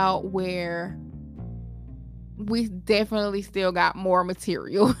worked it out where we definitely still got more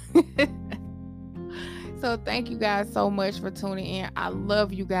material. So thank you guys so much for tuning in. I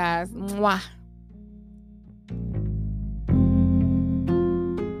love you guys. Mwah.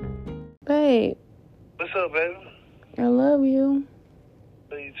 Babe, What's up, baby? I love you.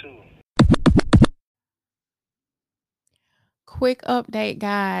 Love you too. Quick update,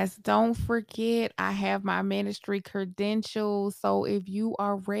 guys. Don't forget, I have my ministry credentials. So if you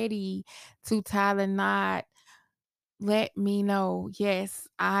are ready to tie the knot, let me know. Yes,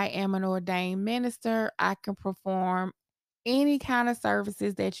 I am an ordained minister. I can perform any kind of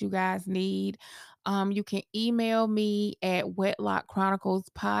services that you guys need. You can email me at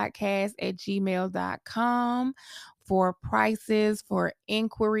wedlockchroniclespodcast@gmail.com for prices, for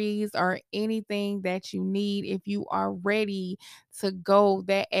inquiries, or anything that you need. If you are ready to go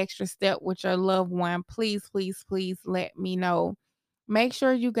that extra step with your loved one, please let me know. Make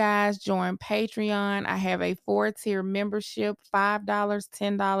sure you guys join Patreon. I have a 4-tier membership: $5,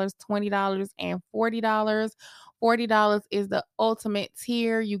 $10, $20, and $40. $40 is the ultimate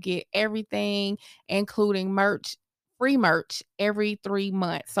tier. You get everything, including merch, free merch every 3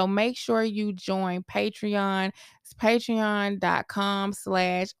 months. So make sure you join Patreon. It's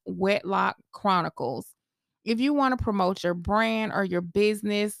patreon.com/Wedlock Chronicles. If you want to promote your brand or your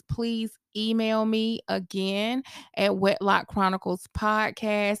business, please email me again at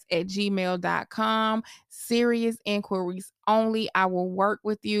wetlockchroniclespodcast@gmail.com. Serious inquiries only. I will work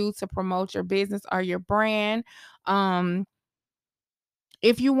with you to promote your business or your brand.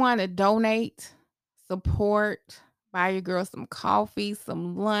 If you want to donate, support, buy your girl some coffee,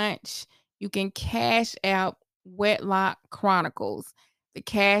 some lunch, you can cash out Wetlock Chronicles. The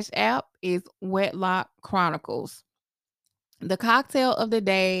cash app is Wetlock Chronicles. The cocktail of the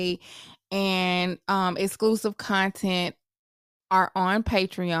day and exclusive content are on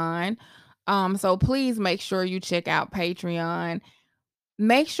Patreon. So please make sure you check out Patreon.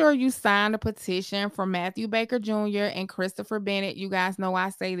 Make sure you sign the petition for Matthew Baker Jr. and Christopher Bennett. You guys know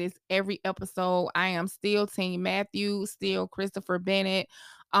I say this every episode. I am still Team Matthew, still Christopher Bennett.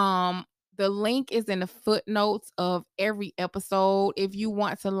 The link is in the footnotes of every episode. If you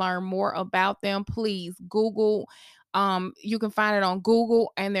want to learn more about them, please Google. You can find it on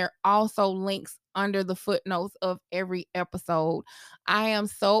Google, and there are also links under the footnotes of every episode. I am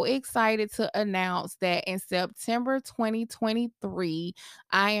so excited to announce that in September 2023,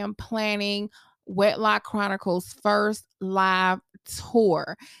 I am planning Wetlock Chronicles' first live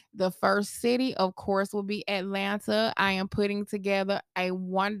tour. The first city, of course, will be Atlanta. I am putting together a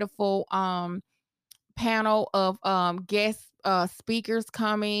wonderful panel of guest speakers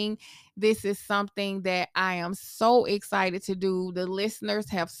coming. This is something that I am so excited to do. The listeners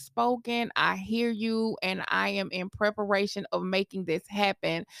have spoken. I hear you, and I am in preparation of making this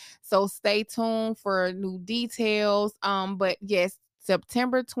happen. So stay tuned for new details. But yes,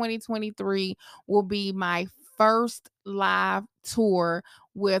 September 2023 will be my first live tour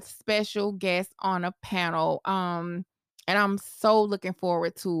with special guests on a panel. And I'm so looking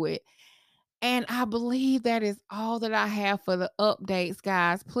forward to it. And I believe that is all that I have for the updates,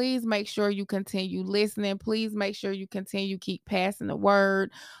 guys. Please make sure you continue listening. Please make sure you continue keep passing the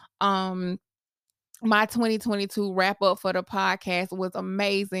word. Um my 2022 wrap up for the podcast was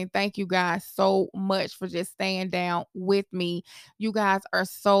amazing. Thank you guys so much for just staying down with me. You guys are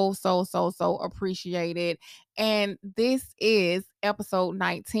so appreciated. And this is episode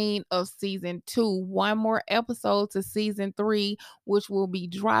 19 of season 2. One more episode to season 3, which will be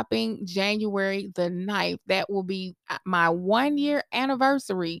dropping January the 9th. That will be my 1-year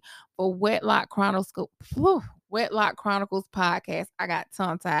anniversary for Wetlock Chronicles. Wetlock Chronicles podcast. I got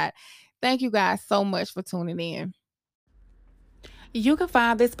tongue tied. Thank you guys so much for tuning in. You can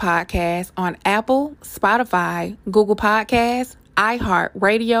find this podcast on Apple, Spotify, Google Podcasts,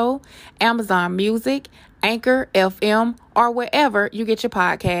 iHeartRadio, Amazon Music, Anchor FM, or wherever you get your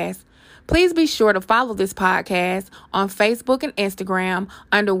podcasts. Please be sure to follow this podcast on Facebook and Instagram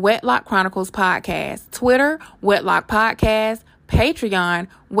under Wetlock Chronicles Podcast, Twitter, Wetlock Podcast, Patreon,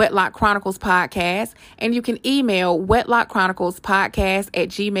 Wetlock Chronicles Podcast, and you can email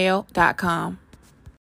wetlockchroniclespodcast@gmail.com.